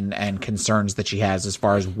questioning and concerns that she has as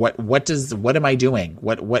far as what am I doing?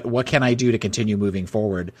 What can I do to continue moving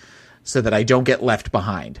forward so that I don't get left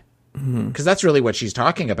behind? Because that's really what she's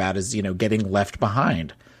talking about is, you know, getting left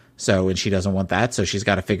behind. So, and she doesn't want that, so she's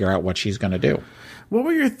got to figure out what she's going to do. What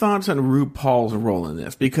were your thoughts on RuPaul's role in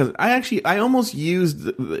this? Because I almost used,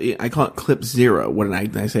 I call it clip 0 when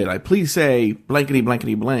I said, please say blankety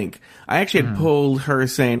blankety blank. I actually had pulled her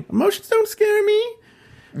saying, emotions don't scare me.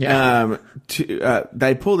 Yeah.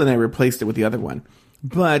 I pulled and I replaced it with the other one.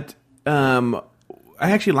 But I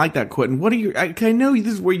actually like that quote. And what are your, I know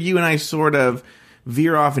this is where you and I sort of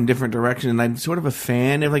veer off in different directions, and I'm sort of a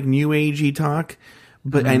fan of like new agey talk,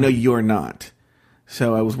 but I know you're not.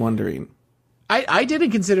 So I was wondering. I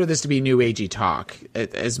didn't consider this to be new agey talk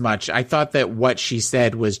as much. I thought that what she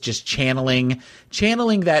said was just channeling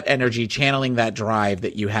that energy, channeling that drive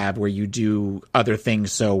that you have where you do other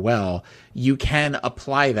things so well. You can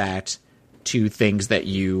apply that to things that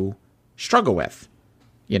you struggle with.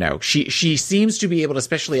 You know, she seems to be able to,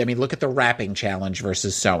 especially, I mean, look at the rapping challenge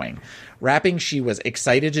versus sewing. Rapping, she was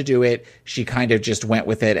excited to do it. She kind of just went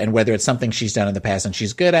with it. And whether it's something she's done in the past and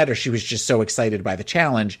she's good at, or she was just so excited by the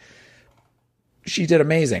challenge, she did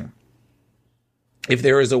amazing. If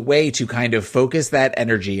there is a way to kind of focus that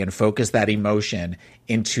energy and focus that emotion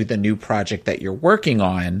into the new project that you're working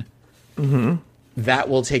on, that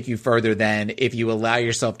will take you further than if you allow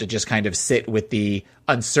yourself to just kind of sit with the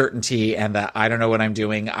uncertainty and the, I don't know what I'm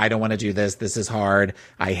doing. I don't want to do this. This is hard.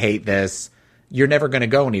 I hate this. You're never going to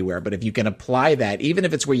go anywhere. But if you can apply that, even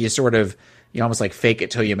if it's where you sort of, you almost like fake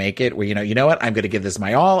it till you make it, where, you know what, I'm going to give this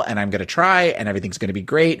my all and I'm going to try and everything's going to be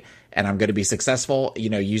great and I'm going to be successful, you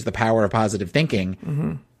know, use the power of positive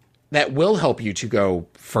thinking. That will help you to go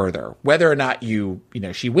further. Whether or not you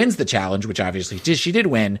know, she wins the challenge, which obviously she did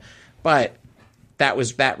win, but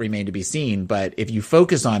that remained to be seen. But if you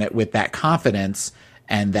focus on it with that confidence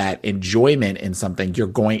and that enjoyment in something,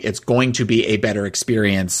 it's going to be a better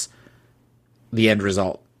experience. The end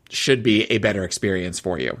result should be a better experience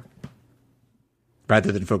for you,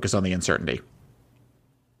 rather than focus on the uncertainty.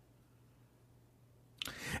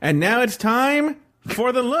 And now it's time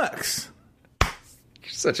for the looks. You're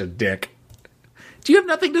such a dick. Do you have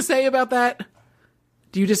nothing to say about that?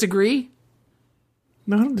 Do you disagree?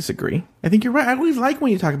 No, I don't disagree. I think you're right. I always like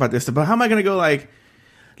when you talk about this stuff, but how am I going to go like,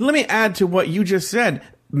 let me add to what you just said,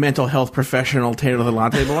 mental health professional Taylor the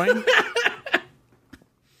Latte Boy.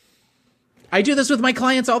 I do this with my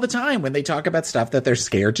clients all the time when they talk about stuff that they're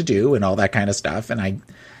scared to do and all that kind of stuff. And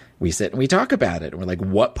we sit and we talk about it. And we're like,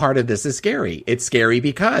 what part of this is scary? It's scary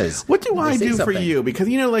because. What do I do for you? Because,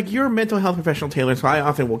 like you're a mental health professional, Taylor, so I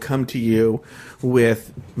often will come to you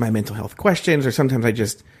with my mental health questions, or sometimes I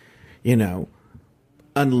just,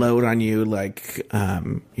 unload on you like,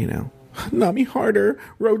 Nami Harder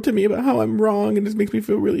wrote to me about how I'm wrong and this makes me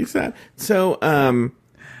feel really sad. So,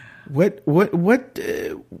 what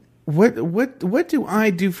do I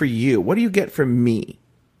do for you? What do you get from me?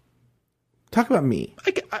 Talk about me.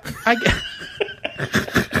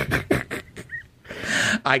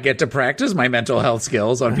 I get to practice my mental health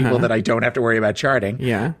skills on people that I don't have to worry about charting.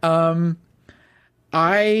 Yeah. From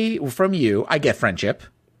you, I get friendship.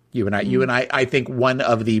 You and I think one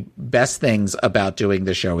of the best things about doing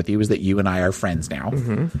the show with you is that you and I are friends now.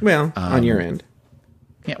 Mm-hmm. Well, on your end.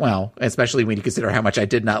 Yeah, well, especially when you consider how much I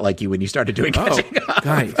did not like you when you started doing catching up.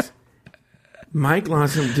 Guys. Mike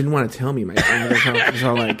Lawson didn't want to tell me. My was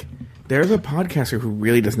all like, there's a podcaster who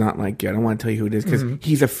really does not like you. I don't want to tell you who it is because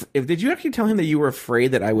he's did you actually tell him that you were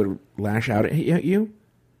afraid that I would lash out at you?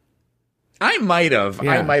 I might have.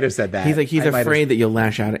 Yeah. I might have said that. He's afraid that you'll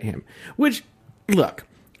lash out at him. Which, look,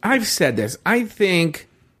 I've said this. I think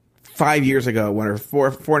 5 years ago, or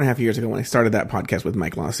 4.5 years ago, when I started that podcast with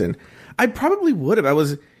Mike Lawson, I probably would have. I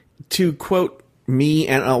was, to quote me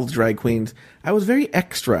and all the drag queens, I was very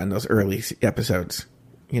extra in those early episodes,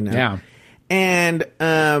 Yeah. And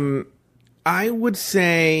I would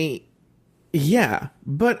say, yeah.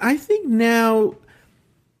 But I think now,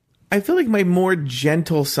 I feel like my more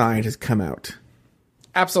gentle side has come out.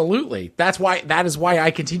 Absolutely. That is why I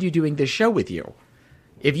continue doing this show with you.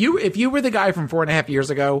 If you were the guy from 4.5 years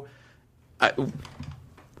ago,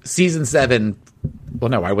 season 7, well,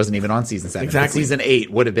 no, I wasn't even on season 7. Exactly. Season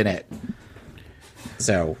 8 would have been it.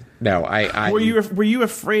 So no, I were you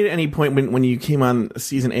afraid at any point when you came on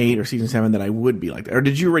season 8 or season 7 that I would be like that, or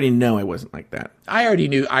did you already know I wasn't like that? I already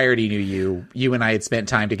knew you. You and I had spent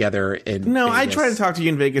time together in. No, Vegas. I tried to talk to you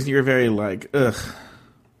in Vegas, and you were very like, ugh.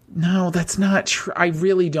 No, that's not true. I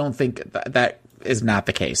really don't think that is not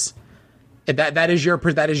the case. That is your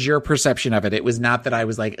perception of it. It was not that I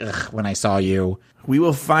was like, ugh, when I saw you. We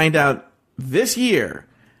will find out this year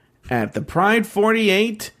at the Pride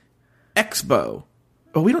 48 Expo.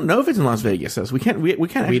 Oh, we don't know if it's in Las Vegas. So we can't. We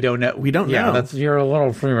don't know. We don't know. You're a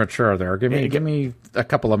little premature there. Give me a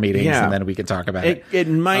couple of meetings, and then we can talk about it. It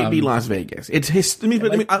might be Las Vegas.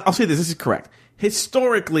 I'll say this. This is correct.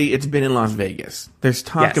 Historically, it's been in Las Vegas. There's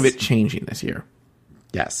talk of it changing this year.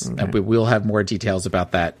 Yes, okay. And we'll have more details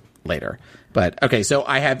about that later. But okay, so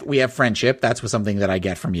we have friendship. That's something that I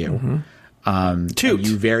get from you. Mm-hmm. Toot.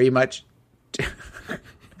 You very much.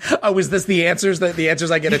 Oh, is this the answers? The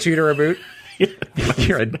answers I get a toot or a boot?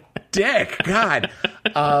 You're a dick. God.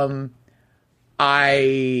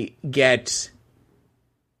 I get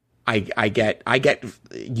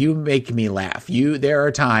you make me laugh. There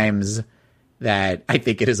are times that I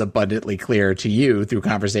think it is abundantly clear to you through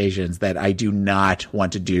conversations that I do not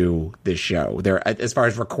want to do this show. As far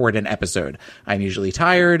as record an episode, I'm usually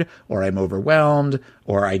tired or I'm overwhelmed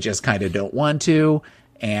or I just kind of don't want to.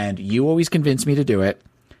 And you always convince me to do it.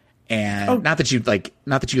 And not that you beg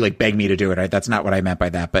me to do it. Right? That's not what I meant by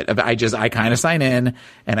that. But I kind of sign in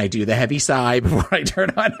and I do the heavy sigh before I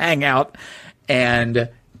turn on Hangout. And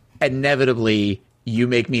inevitably you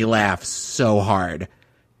make me laugh so hard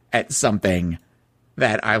at something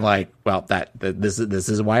that I'm like, well, this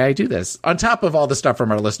is why I do this. On top of all the stuff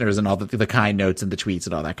from our listeners and all the kind notes and the tweets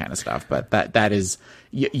and all that kind of stuff. But that is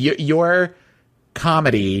your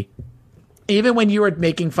comedy. Even when you are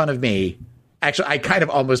making fun of me, actually, I kind of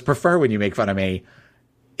almost prefer when you make fun of me.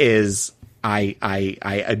 Is I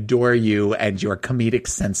adore you and your comedic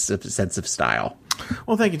sense of style.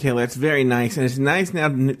 Well, thank you, Taylor. It's very nice, and it's nice now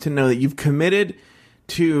to know that you've committed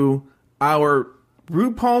to our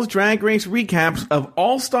RuPaul's Drag Race recaps of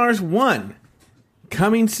All Stars 1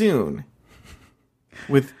 coming soon.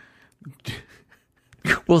 We'll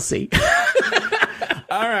see.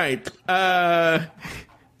 All right.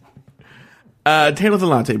 Taylor the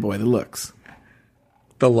Latte Boy, the looks.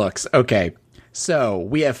 The looks. Okay. So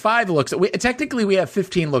we have 5 looks. Technically, we have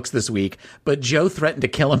 15 looks this week, but Joe threatened to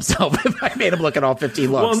kill himself if I made him look at all 15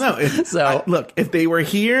 looks. Well, no. Look, if they were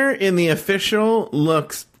here in the official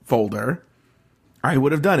looks folder, I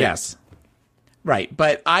would have done it. Yes. Right.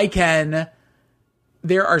 But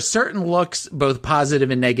there are certain looks, both positive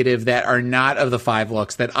and negative, that are not of the 5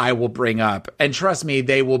 looks that I will bring up. And trust me,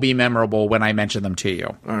 they will be memorable when I mention them to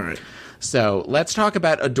you. All right. So let's talk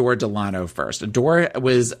about Adore Delano first. Adore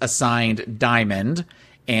was assigned Diamond,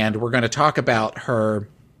 and we're going to talk about her.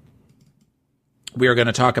 We are going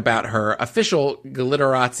to talk about her official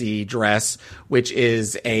glitterazzi dress, which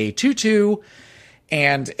is a tutu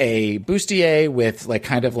and a bustier with like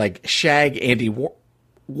kind of like shag Andy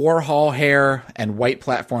Warhol hair and white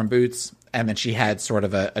platform boots. And then she had sort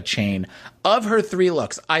of a chain. Of her 3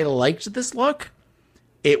 looks, I liked this look.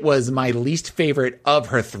 It was my least favorite of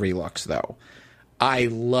her 3 looks, though. I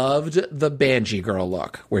loved the Banshee Girl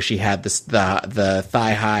look, where she had the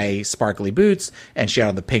thigh-high sparkly boots, and she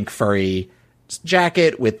had the pink furry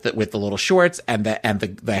jacket with the little shorts and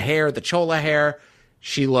the hair, the chola hair.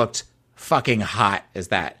 She looked fucking hot as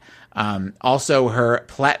that. Also, her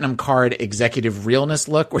platinum card executive realness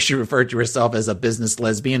look, where she referred to herself as a business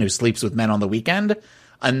lesbian who sleeps with men on the weekend.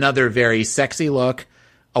 Another very sexy look.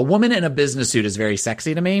 A woman in a business suit is very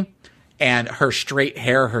sexy to me. And her straight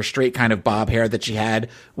hair, her straight kind of bob hair that she had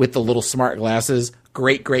with the little smart glasses.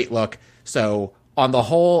 Great, great look. So on the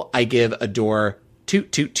whole, I give Adore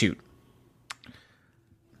toot, toot, toot.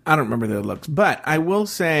 I don't remember the looks, but I will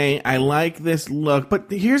say I like this look. But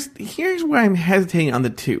here's where I'm hesitating on the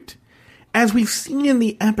toot. As we've seen in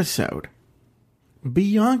the episode,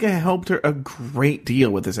 Bianca helped her a great deal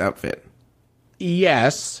with this outfit.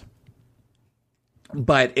 Yes.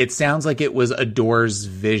 But it sounds like it was Adore's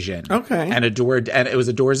vision. Okay. And it was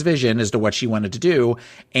Adore's vision as to what she wanted to do.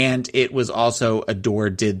 And it was also Adore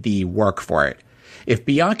did the work for it. If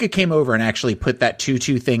Bianca came over and actually put that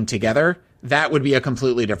tutu thing together, that would be a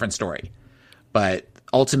completely different story. But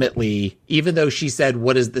ultimately, even though she said,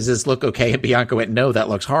 does this look okay? And Bianca went, no, that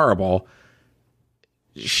looks horrible.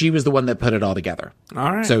 She was the one that put it all together.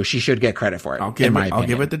 All right. So she should get credit for it. I'll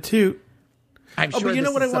give it the toot. I'm sure but you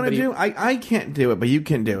know what I want to do? I can't do it, but you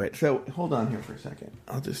can do it. So hold on here for a second.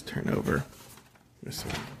 I'll just turn over.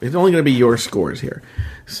 It's only going to be your scores here.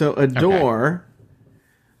 So Adore. Okay.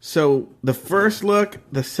 So the first look,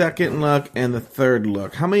 the second look, and the third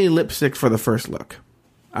look. How many lipsticks for the first look?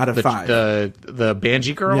 Out of 5. The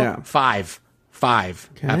Banshee Girl? Yeah. 5. Okay.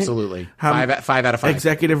 Absolutely. 5 out of 5.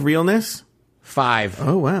 Executive realness? 5.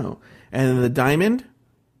 Oh, wow. And then the Diamond?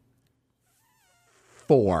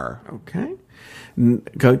 4. Okay.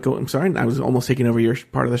 Go. I'm sorry. I was almost taking over your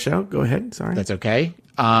part of the show. Go ahead. Sorry. That's okay.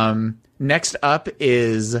 Next up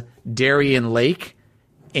is Darian Lake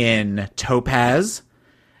in Topaz.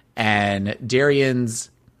 And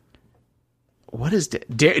Darian's... What is...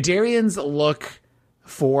 Darian's look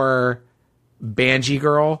for Banshee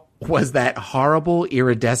Girl was that horrible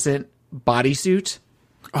iridescent bodysuit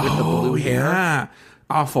with the blue hair. Yeah.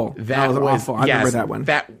 Awful. That was awful. I remember that one.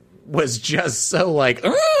 That was just so like,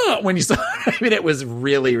 when you saw it. I mean, it was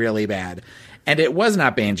really, really bad. And it was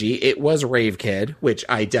not Banshee. It was Rave Kid, which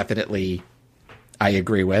I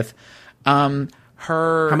agree with. Her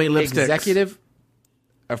how many lipsticks? Executive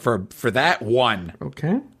for that 1.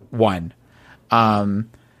 Okay. 1.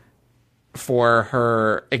 For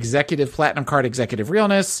her executive platinum card, executive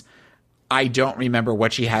realness, I don't remember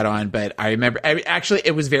what she had on, but I remember actually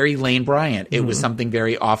it was very Lane Bryant. It was something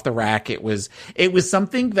very off the rack. It was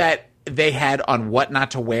something that they had on What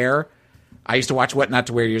Not to Wear. I used to watch What Not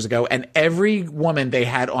to Wear years ago, and every woman they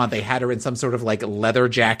had her in some sort of like leather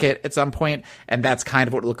jacket at some point, and that's kind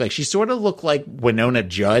of what it looked like. She sort of looked like Winona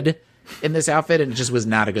Judd in this outfit, and it just was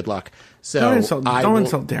not a good look. So don't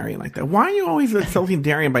insult Darian like that. Why are you always insulting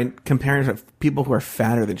Darian by comparing her to people who are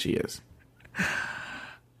fatter than she is?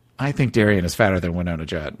 I think Darian is fatter than Winona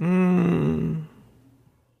Judd.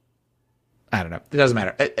 I don't know. It doesn't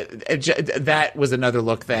matter. That was another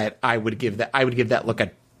look that I would give that look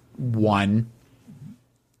a 1.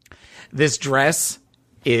 This dress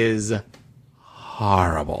is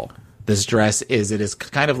horrible. This dress is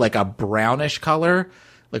kind of like a brownish color,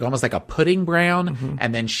 like almost like a pudding brown.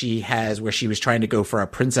 And then she has where she was trying to go for a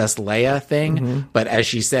Princess Leia thing. But as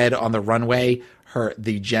she said on the runway,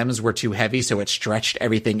 the gems were too heavy, so it stretched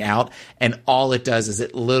everything out. And all it does is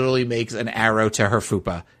it literally makes an arrow to her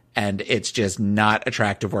fupa. And it's just not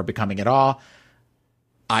attractive or becoming at all.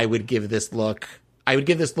 I would give this look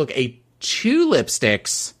a 2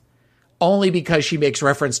 lipsticks, only because she makes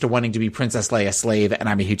reference to wanting to be Princess Leia slave, and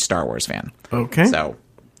I'm a huge Star Wars fan. Okay. So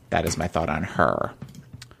that is my thought on her.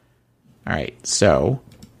 All right. So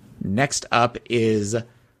next up is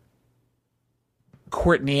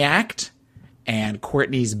Courtney Act and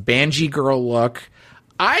Courtney's Banshee Girl look.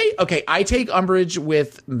 I take umbrage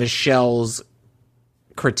with Michelle's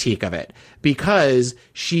critique of it, because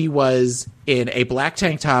she was in a black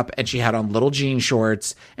tank top and she had on little jean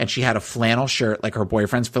shorts and she had a flannel shirt, like her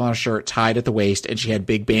boyfriend's flannel shirt, tied at the waist, and she had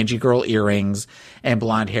big Banji Girl earrings and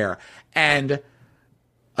blonde hair. And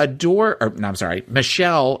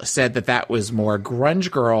Michelle said that was more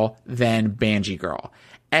grunge girl than Banji Girl.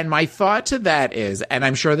 And my thought to that is, and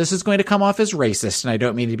I'm sure this is going to come off as racist, and I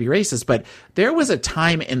don't mean to be racist, but there was a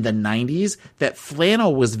time in the 90s that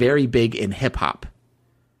flannel was very big in hip hop.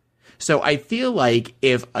 So I feel like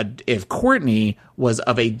if Courtney was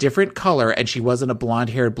of a different color and she wasn't a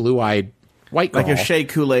blonde-haired, blue-eyed white girl. Like if Shea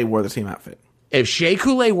Coulee wore the same outfit. If Shea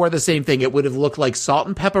Coulee wore the same thing, it would have looked like Salt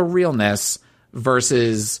and Pepper realness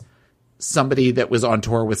versus somebody that was on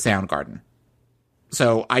tour with Soundgarden.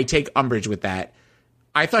 So I take umbrage with that.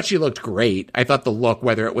 I thought she looked great. I thought the look,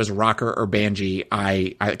 whether it was rocker or Banji,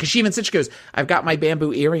 because she even said, she goes, I've got my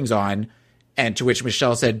bamboo earrings on, and to which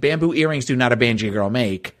Michelle said, bamboo earrings do not a Banji Girl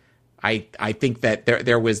make. I think that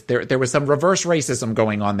there was some reverse racism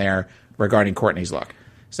going on there regarding Courtney's look.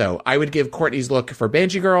 So I would give Courtney's look for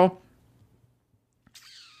Banji Girl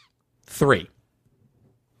 3.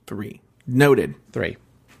 3. Noted. 3.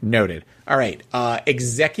 Noted. All right.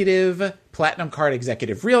 Executive Platinum Card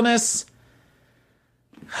Executive Realness.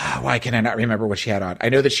 Why can I not remember what she had on? I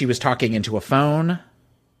know that she was talking into a phone,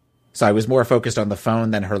 so I was more focused on the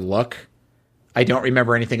phone than her look. I don't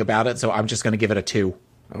remember anything about it, so I'm just going to give it a 2.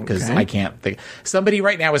 Because I can't think. Somebody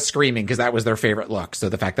right now is screaming because that was their favorite look. So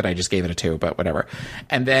the fact that I just gave it a 2, but whatever.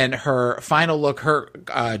 And then her final look, her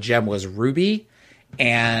gem was ruby.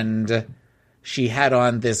 And she had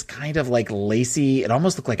on this kind of like lacy, it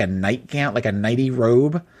almost looked like a nightgown, like a nighty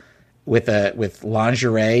robe with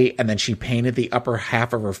lingerie. And then she painted the upper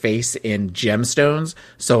half of her face in gemstones.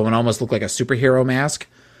 So it almost looked like a superhero mask.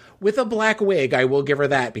 With a black wig, I will give her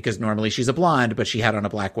that, because normally she's a blonde, but she had on a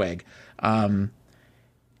black wig.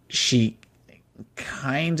 She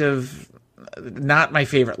kind of not my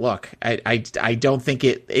favorite look. I don't think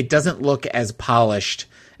it doesn't look as polished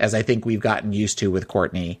as I think we've gotten used to with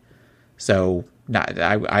Courtney. So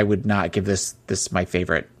I would not give this my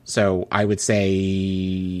favorite. So I would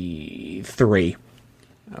say 3.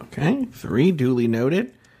 Okay, 3, duly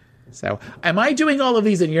noted. So am I doing all of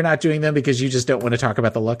these and you're not doing them because you just don't want to talk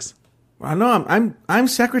about the looks? Well, no, I'm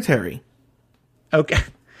secretary. Okay.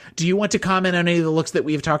 Do you want to comment on any of the looks that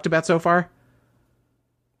we've talked about so far?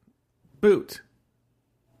 Boot.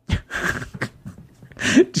 Do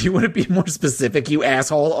you want to be more specific, you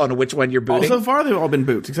asshole, on which one you're booting? So far, they've all been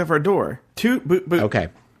boots, except for a door. 2, boot. Okay.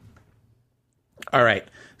 All right.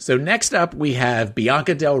 So next up, we have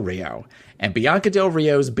Bianca Del Rio. And Bianca Del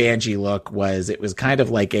Rio's Banji look was kind of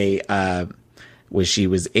like she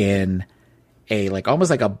was in a, like,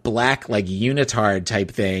 almost like a black, like, leotard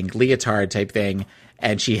type thing.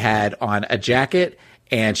 And she had on a jacket,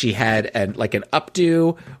 and she had an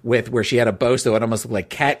updo where she had a bow, so it almost looked like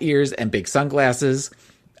cat ears and big sunglasses.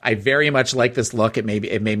 I very much like this look. It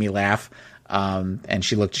made me laugh. And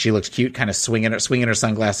she looked cute, kind of swinging her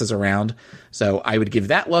sunglasses around. So I would give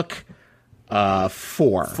that look 4.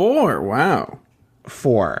 4. Wow.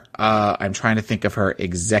 4. I'm trying to think of her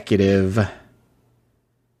executive.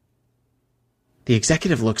 The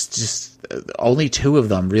executive looks just only 2 of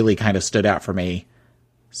them really kind of stood out for me.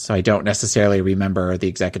 So I don't necessarily remember the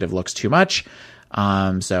executive looks too much.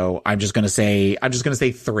 So I'm just going to say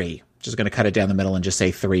 3. Just going to cut it down the middle and just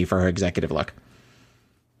say 3 for her executive look.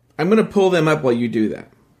 I'm going to pull them up while you do that.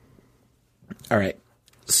 All right.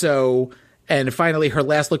 So, and finally, her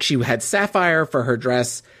last look, she had sapphire for her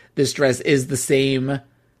dress. This dress is the same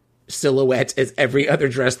silhouette as every other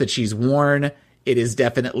dress that she's worn. It is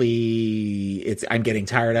definitely, I'm getting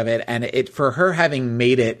tired of it. And for her having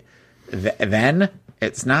made it then,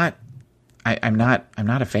 it's not, I'm not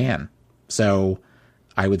a fan. So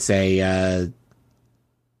I would say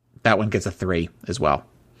that one gets a 3 as well.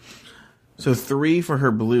 So 3 for her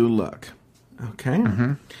blue look. Okay.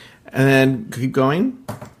 Mm-hmm. And then keep going.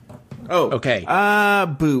 Oh, okay.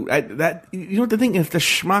 Boot. You know what the thing is? The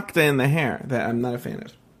schmuckta in the hair that I'm not a fan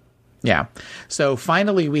of. Yeah. So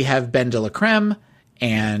finally, we have Ben de la Creme,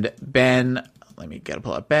 and Ben. Let me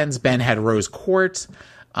pull up Ben's. Ben had rose quartz.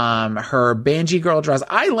 Her Banji Girl dress.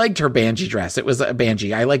 I liked her Banji dress. It was a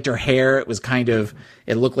Banji. I liked her hair. It was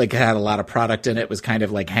it looked like it had a lot of product in it. It was kind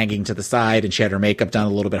of like hanging to the side, and she had her makeup done a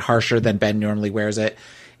little bit harsher than Ben normally wears it.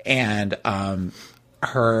 And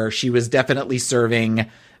she was definitely serving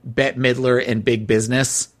Bette Midler in Big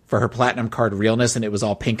Business for her Platinum Card Realness, and it was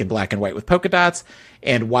all pink and black and white with polka dots.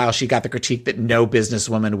 And while she got the critique that no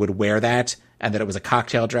businesswoman would wear that, and that it was a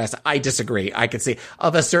cocktail dress, I disagree. I could see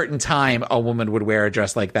of a certain time a woman would wear a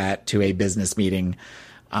dress like that to a business meeting.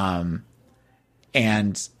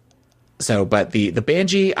 And so, but the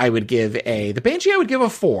Banji I would give a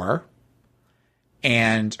 4.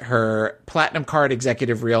 And her Platinum Card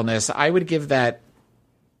Executive Realness, I would give that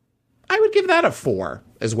a 4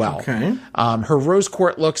 as well. Okay. Her Rose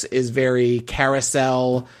Court looks is very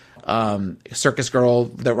carousel, circus girl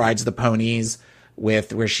that rides the ponies,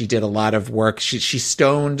 where she did a lot of work. She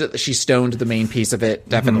stoned the main piece of it,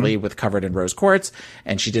 definitely with covered in rose quartz,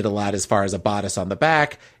 and she did a lot as far as a bodice on the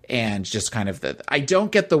back, and just kind of I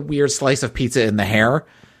don't get the weird slice of pizza in the hair,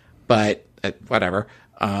 but whatever.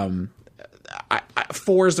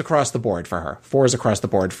 4s across the board for her. 4s across the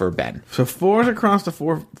board for Ben. So 4s across the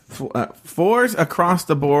 4s across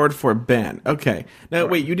the board for Ben. Okay. Now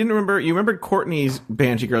wait, you remember Courtney's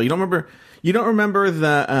Banshee Girl. You don't remember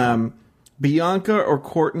the Bianca or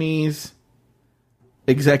Courtney's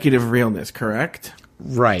Executive Realness, correct?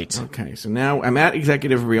 Right. Okay. So now I'm at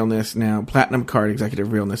Executive Realness now. Platinum Card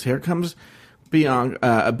Executive Realness. Here comes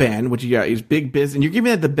Bianca, Ben, which is big business. And you're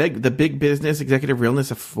giving that the big business Executive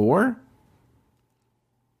Realness a 4?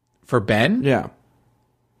 For Ben? Yeah.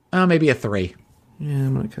 Maybe a 3.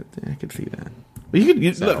 Yeah, I could see that.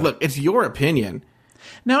 Well, look, it's your opinion.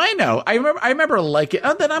 No, I know. I remember liking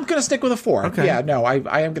it. Then I'm going to stick with a 4. Okay. Yeah, no, I am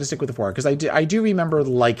going to stick with a 4 because I do remember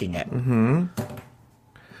liking it. Mm-hmm.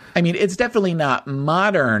 I mean, it's definitely not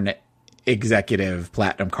modern executive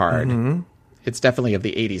platinum card. Mm-hmm. It's definitely of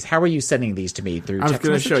the 80s. How are you sending these to me through text I was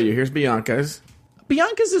going to show you. Here's Bianca's.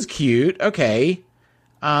 Bianca's is cute. Okay.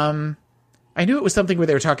 I knew it was something where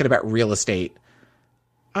they were talking about real estate.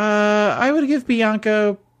 I would give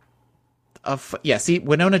Bianca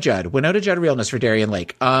Winona Judd Realness for Darian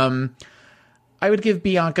Lake. I would give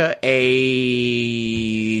Bianca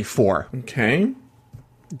a 4. Okay.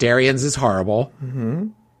 Darian's is horrible. Mm-hmm.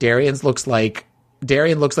 Darian looks like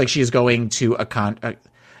she is going to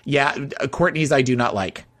Courtney's I do not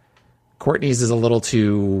like. Courtney's is a little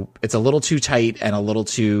too tight and a little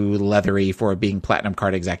too leathery for being platinum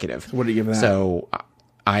card executive. So what do you give that? So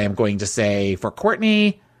I am going to say for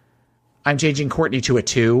Courtney, I'm changing Courtney to a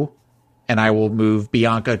 2, and I will move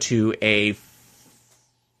Bianca to a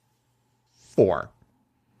 4.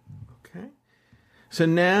 Okay. So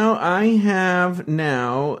now I have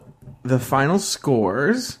the final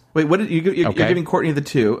scores. Wait, what did you're giving Courtney the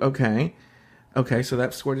 2? Okay. Okay, so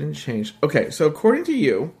that score didn't change. Okay, so according to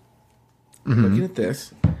you, looking at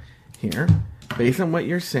this here, based on what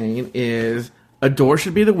you're saying, is Adore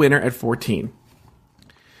should be the winner at 14.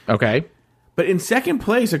 Okay. But in second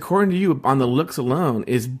place, according to you, on the looks alone,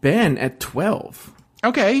 is Ben at 12.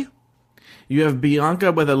 Okay. You have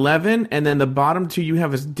Bianca with 11, and then the bottom two you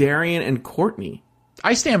have is Darian and Courtney.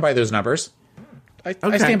 I stand by those numbers. I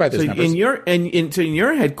stand by those numbers. In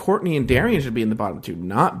your head, Courtney and Darian should be in the bottom two,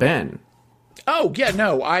 not Ben. Oh, yeah,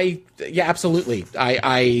 no. Absolutely.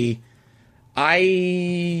 Yes.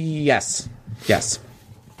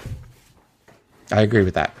 I agree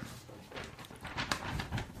with that.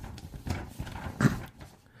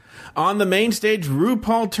 On the main stage,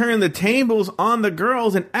 RuPaul turned the tables on the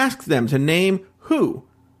girls and asked them to name who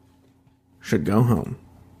should go home.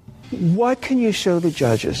 What can you show the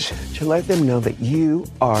judges to let them know that you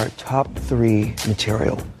are top 3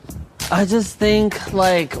 material? I just think,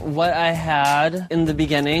 what I had in the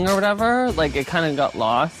beginning or whatever, it kind of got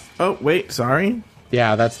lost. Oh, wait, sorry.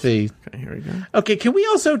 Yeah, that's the... Okay, here we go. Okay, can we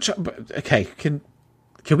also... can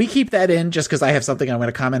we keep that in just because I have something I'm going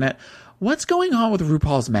to comment at? What's going on with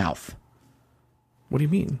RuPaul's mouth? What do you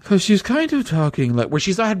mean? Because she's kind of talking where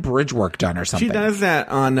she's had bridge work done or something. She does that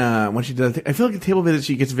on when she does. I feel like at table visits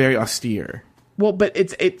she gets very austere. Well, but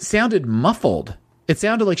it sounded muffled. It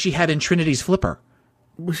sounded like she had in Trinity's flipper.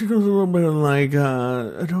 Well, she goes a little bit like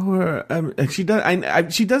Adore. She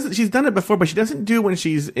does. She does. She's done it before, but she doesn't do it when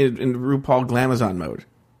she's in RuPaul Glamazon mode.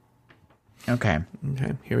 Okay.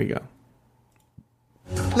 Here we go.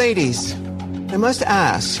 Ladies, I must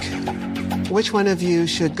ask, which one of you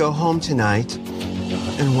should go home tonight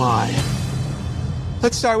and why?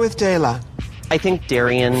 Let's start with Dela. I think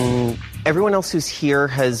Darian, everyone else who's here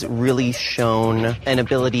has really shown an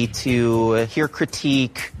ability to hear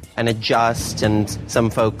critique and adjust, and some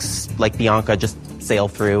folks, like Bianca, just sail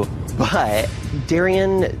through. But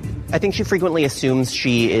Darian, I think she frequently assumes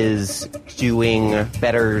she is doing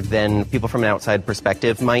better than people from an outside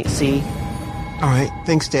perspective might see. All right,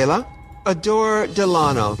 thanks, Dela. Adore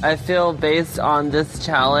Delano. I feel based on this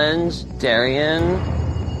challenge, Darian.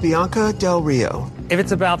 Bianca Del Rio. If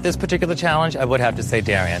it's about this particular challenge, I would have to say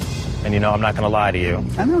Darian. And I'm not going to lie to you.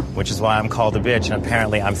 I know. Which is why I'm called a bitch, and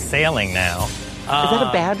apparently I'm sailing now. Is that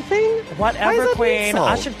a bad thing? Whatever, Queen. So?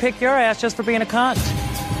 I should pick your ass just for being a cunt.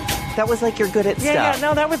 That was like you're good at stuff. Yeah,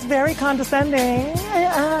 no, that was very condescending.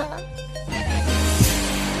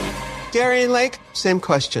 Darian Lake, same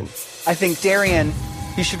question. I think, Darian,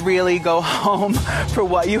 you should really go home for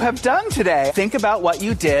what you have done today. Think about what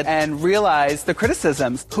you did and realize the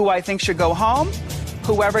criticisms. Who I think should go home?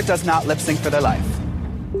 Whoever does not lip sync for their life.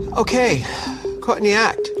 Okay, Courtney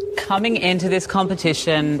Act. Coming into this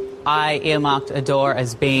competition, I earmarked Adore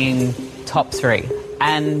as being top 3.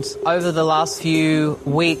 And over the last few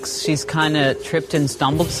weeks, she's kind of tripped and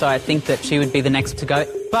stumbled, so I think that she would be the next to go.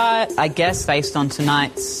 But I guess based on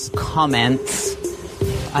tonight's comments,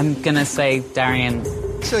 I'm going to say Darian.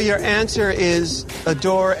 So your answer is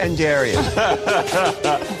Adore and Darian.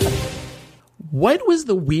 What was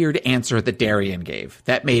the weird answer that Darian gave?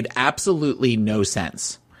 That made absolutely no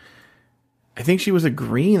sense. I think she was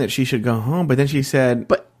agreeing that she should go home, but then she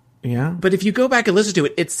said... Yeah. But if you go back and listen to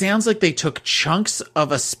it, it sounds like they took chunks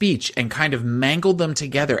of a speech and kind of mangled them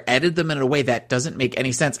together, edited them in a way that doesn't make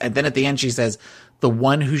any sense. And then at the end, she says, the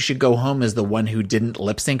one who should go home is the one who didn't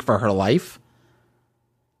lip sync for her life.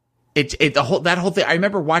 That whole thing. I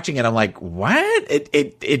remember watching it. I'm like, what?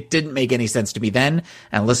 It didn't make any sense to me then.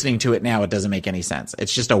 And listening to it now, it doesn't make any sense.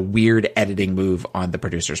 It's just a weird editing move on the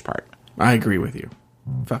producer's part. I agree with you.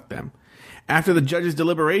 Fuck them. After the judges'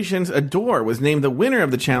 deliberations, Adore was named the winner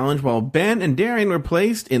of the challenge, while Ben and Darian were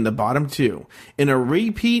placed in the bottom 2. In a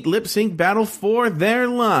repeat lip-sync battle for their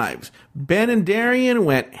lives, Ben and Darian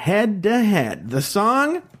went head-to-head. The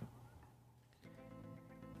song?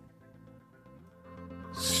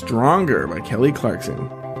 Stronger by Kelly Clarkson.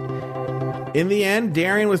 In the end,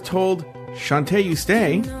 Darian was told, Shantae, you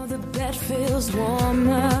stay,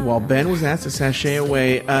 while Ben was asked to sashay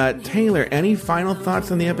away. Taylor, any final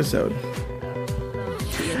thoughts on the episode?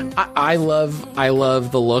 I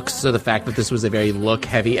love the looks. So the fact that this was a very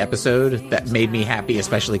look-heavy episode, that made me happy,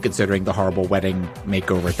 especially considering the horrible wedding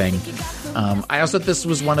makeover thing. I also thought this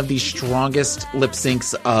was one of the strongest lip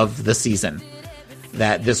syncs of the season.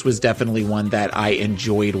 That this was definitely one that I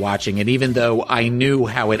enjoyed watching. And even though I knew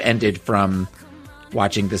how it ended from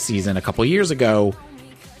watching the season a couple years ago,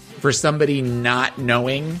 for somebody not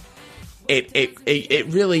knowing,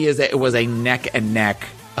 it really is. It was a neck and neck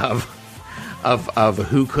of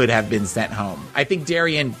who could have been sent home. I think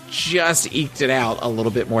Darian just eked it out a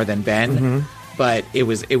little bit more than Ben, but it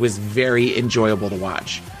was very enjoyable to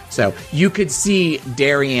watch. So you could see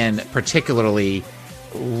Darian particularly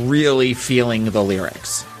really feeling the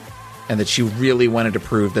lyrics, and that she really wanted to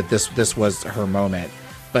prove that this was her moment.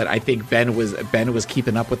 But I think Ben was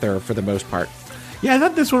keeping up with her for the most part. Yeah, I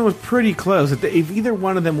thought this one was pretty close. If either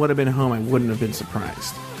one of them would have been home, I wouldn't have been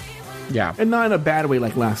surprised. Yeah, and not in a bad way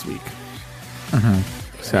like last week.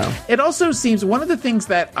 So it also seems one of the things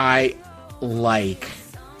that I like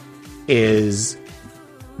is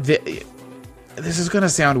this is going to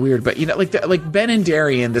sound weird, but like Ben and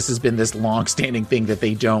Darian, this has been this long-standing thing that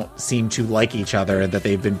they don't seem to like each other and that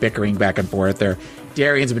they've been bickering back and forth.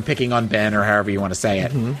 Darian's been picking on Ben, or however you want to say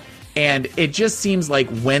it. And it just seems like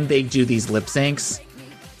when they do these lip syncs,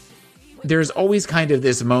 there's always kind of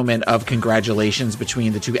this moment of congratulations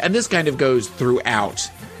between the two. And this kind of goes throughout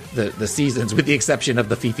the seasons, with the exception of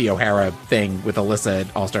the Fifi O'Hara thing with Alyssa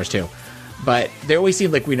at All Stars 2. But they always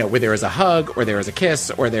seem like, we know, where there is a hug, or there is a kiss,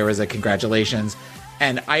 or there is a congratulations.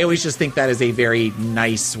 And I always just think that is a very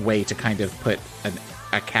nice way to kind of put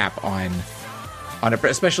a cap on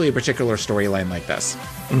especially a particular storyline like this.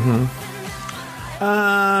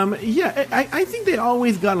 Yeah, I think they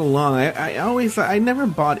always got along. I never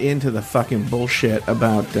bought into the fucking bullshit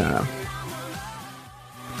about that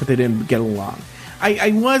they didn't get along.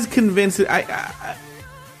 I was convinced that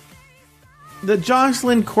the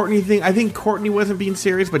Jocelyn Courtney thing, I think Courtney wasn't being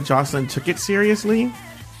serious, but Jocelyn took it seriously.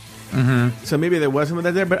 So maybe there was some of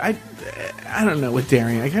that there, but I don't know with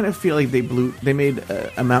Darian. I kind of feel like they made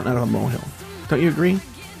a mountain out of a molehill. Don't you agree?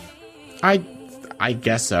 I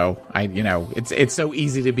guess so. It's so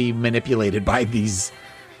easy to be manipulated by these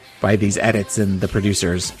edits and the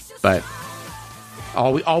producers, but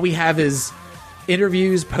all we have is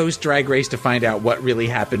interviews post Drag Race to find out what really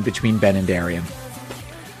happened between Ben and Darian.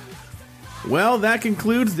 Well, that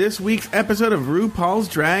concludes this week's episode of RuPaul's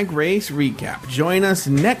Drag Race Recap. Join us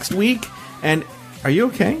next week, and are you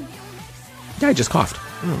okay? Yeah, I just coughed.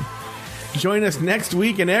 Join us next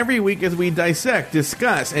week and every week as we dissect,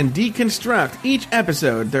 discuss, and deconstruct each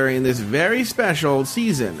episode during this very special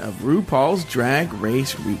season of RuPaul's Drag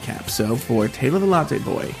Race Recap. So for Taylor the Latte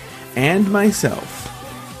Boy and myself,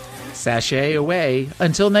 sashay away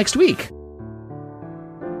until next week.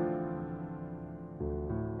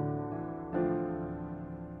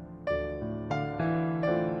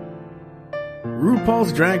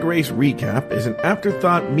 RuPaul's Drag Race Recap is an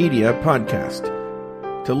Afterthought Media podcast.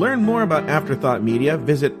 To learn more about Afterthought Media,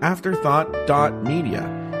 visit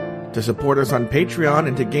afterthought.media. To support us on Patreon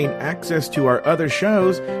and to gain access to our other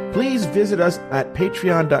shows, please visit us at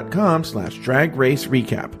patreon.com/Drag Race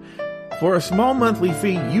Recap. For a small monthly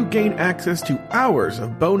fee, you gain access to hours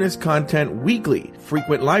of bonus content weekly,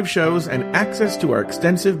 frequent live shows, and access to our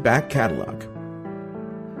extensive back catalog.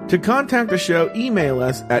 To contact the show, email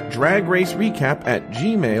us at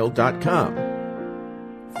dragracerecap@gmail.com.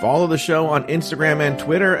 Follow the show on Instagram and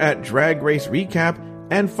Twitter at Drag Race Recap,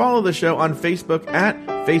 and follow the show on Facebook at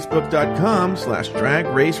facebook.com/Drag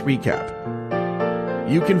Race Recap.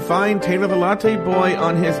 You can find Taylor the Latte Boy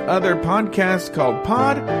on his other podcast called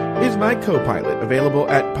Pod Is My Co-Pilot, available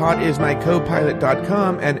at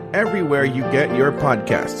podismycopilot.com and everywhere you get your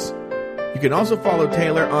podcasts. You can also follow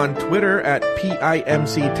Taylor on Twitter at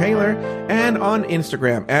PIMCTaylor and on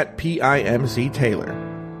Instagram at PIMCTaylor.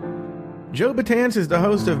 Joe Betance is the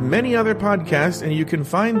host of many other podcasts, and you can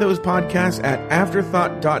find those podcasts at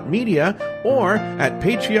afterthought.media or at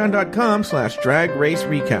patreon.com/Drag Race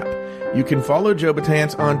Recap. You can follow Joe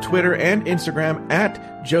Betance on Twitter and Instagram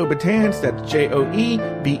at Joe Betance, that's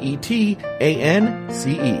JoeBetance.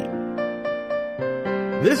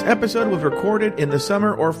 This episode was recorded in the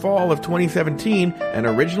summer or fall of 2017 and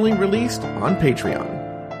originally released on Patreon.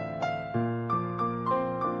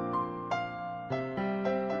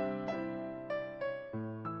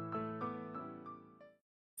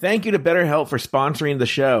 Thank you to BetterHelp for sponsoring the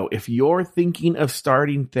show. If you're thinking of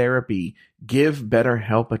starting therapy, give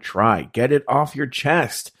BetterHelp a try. Get it off your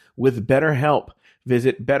chest with BetterHelp.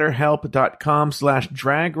 Visit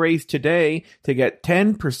betterhelp.com/dragrace today to get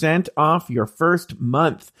 10% off your first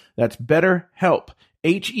month. That's BetterHelp,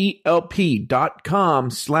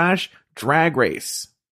 HELP.com/dragrace.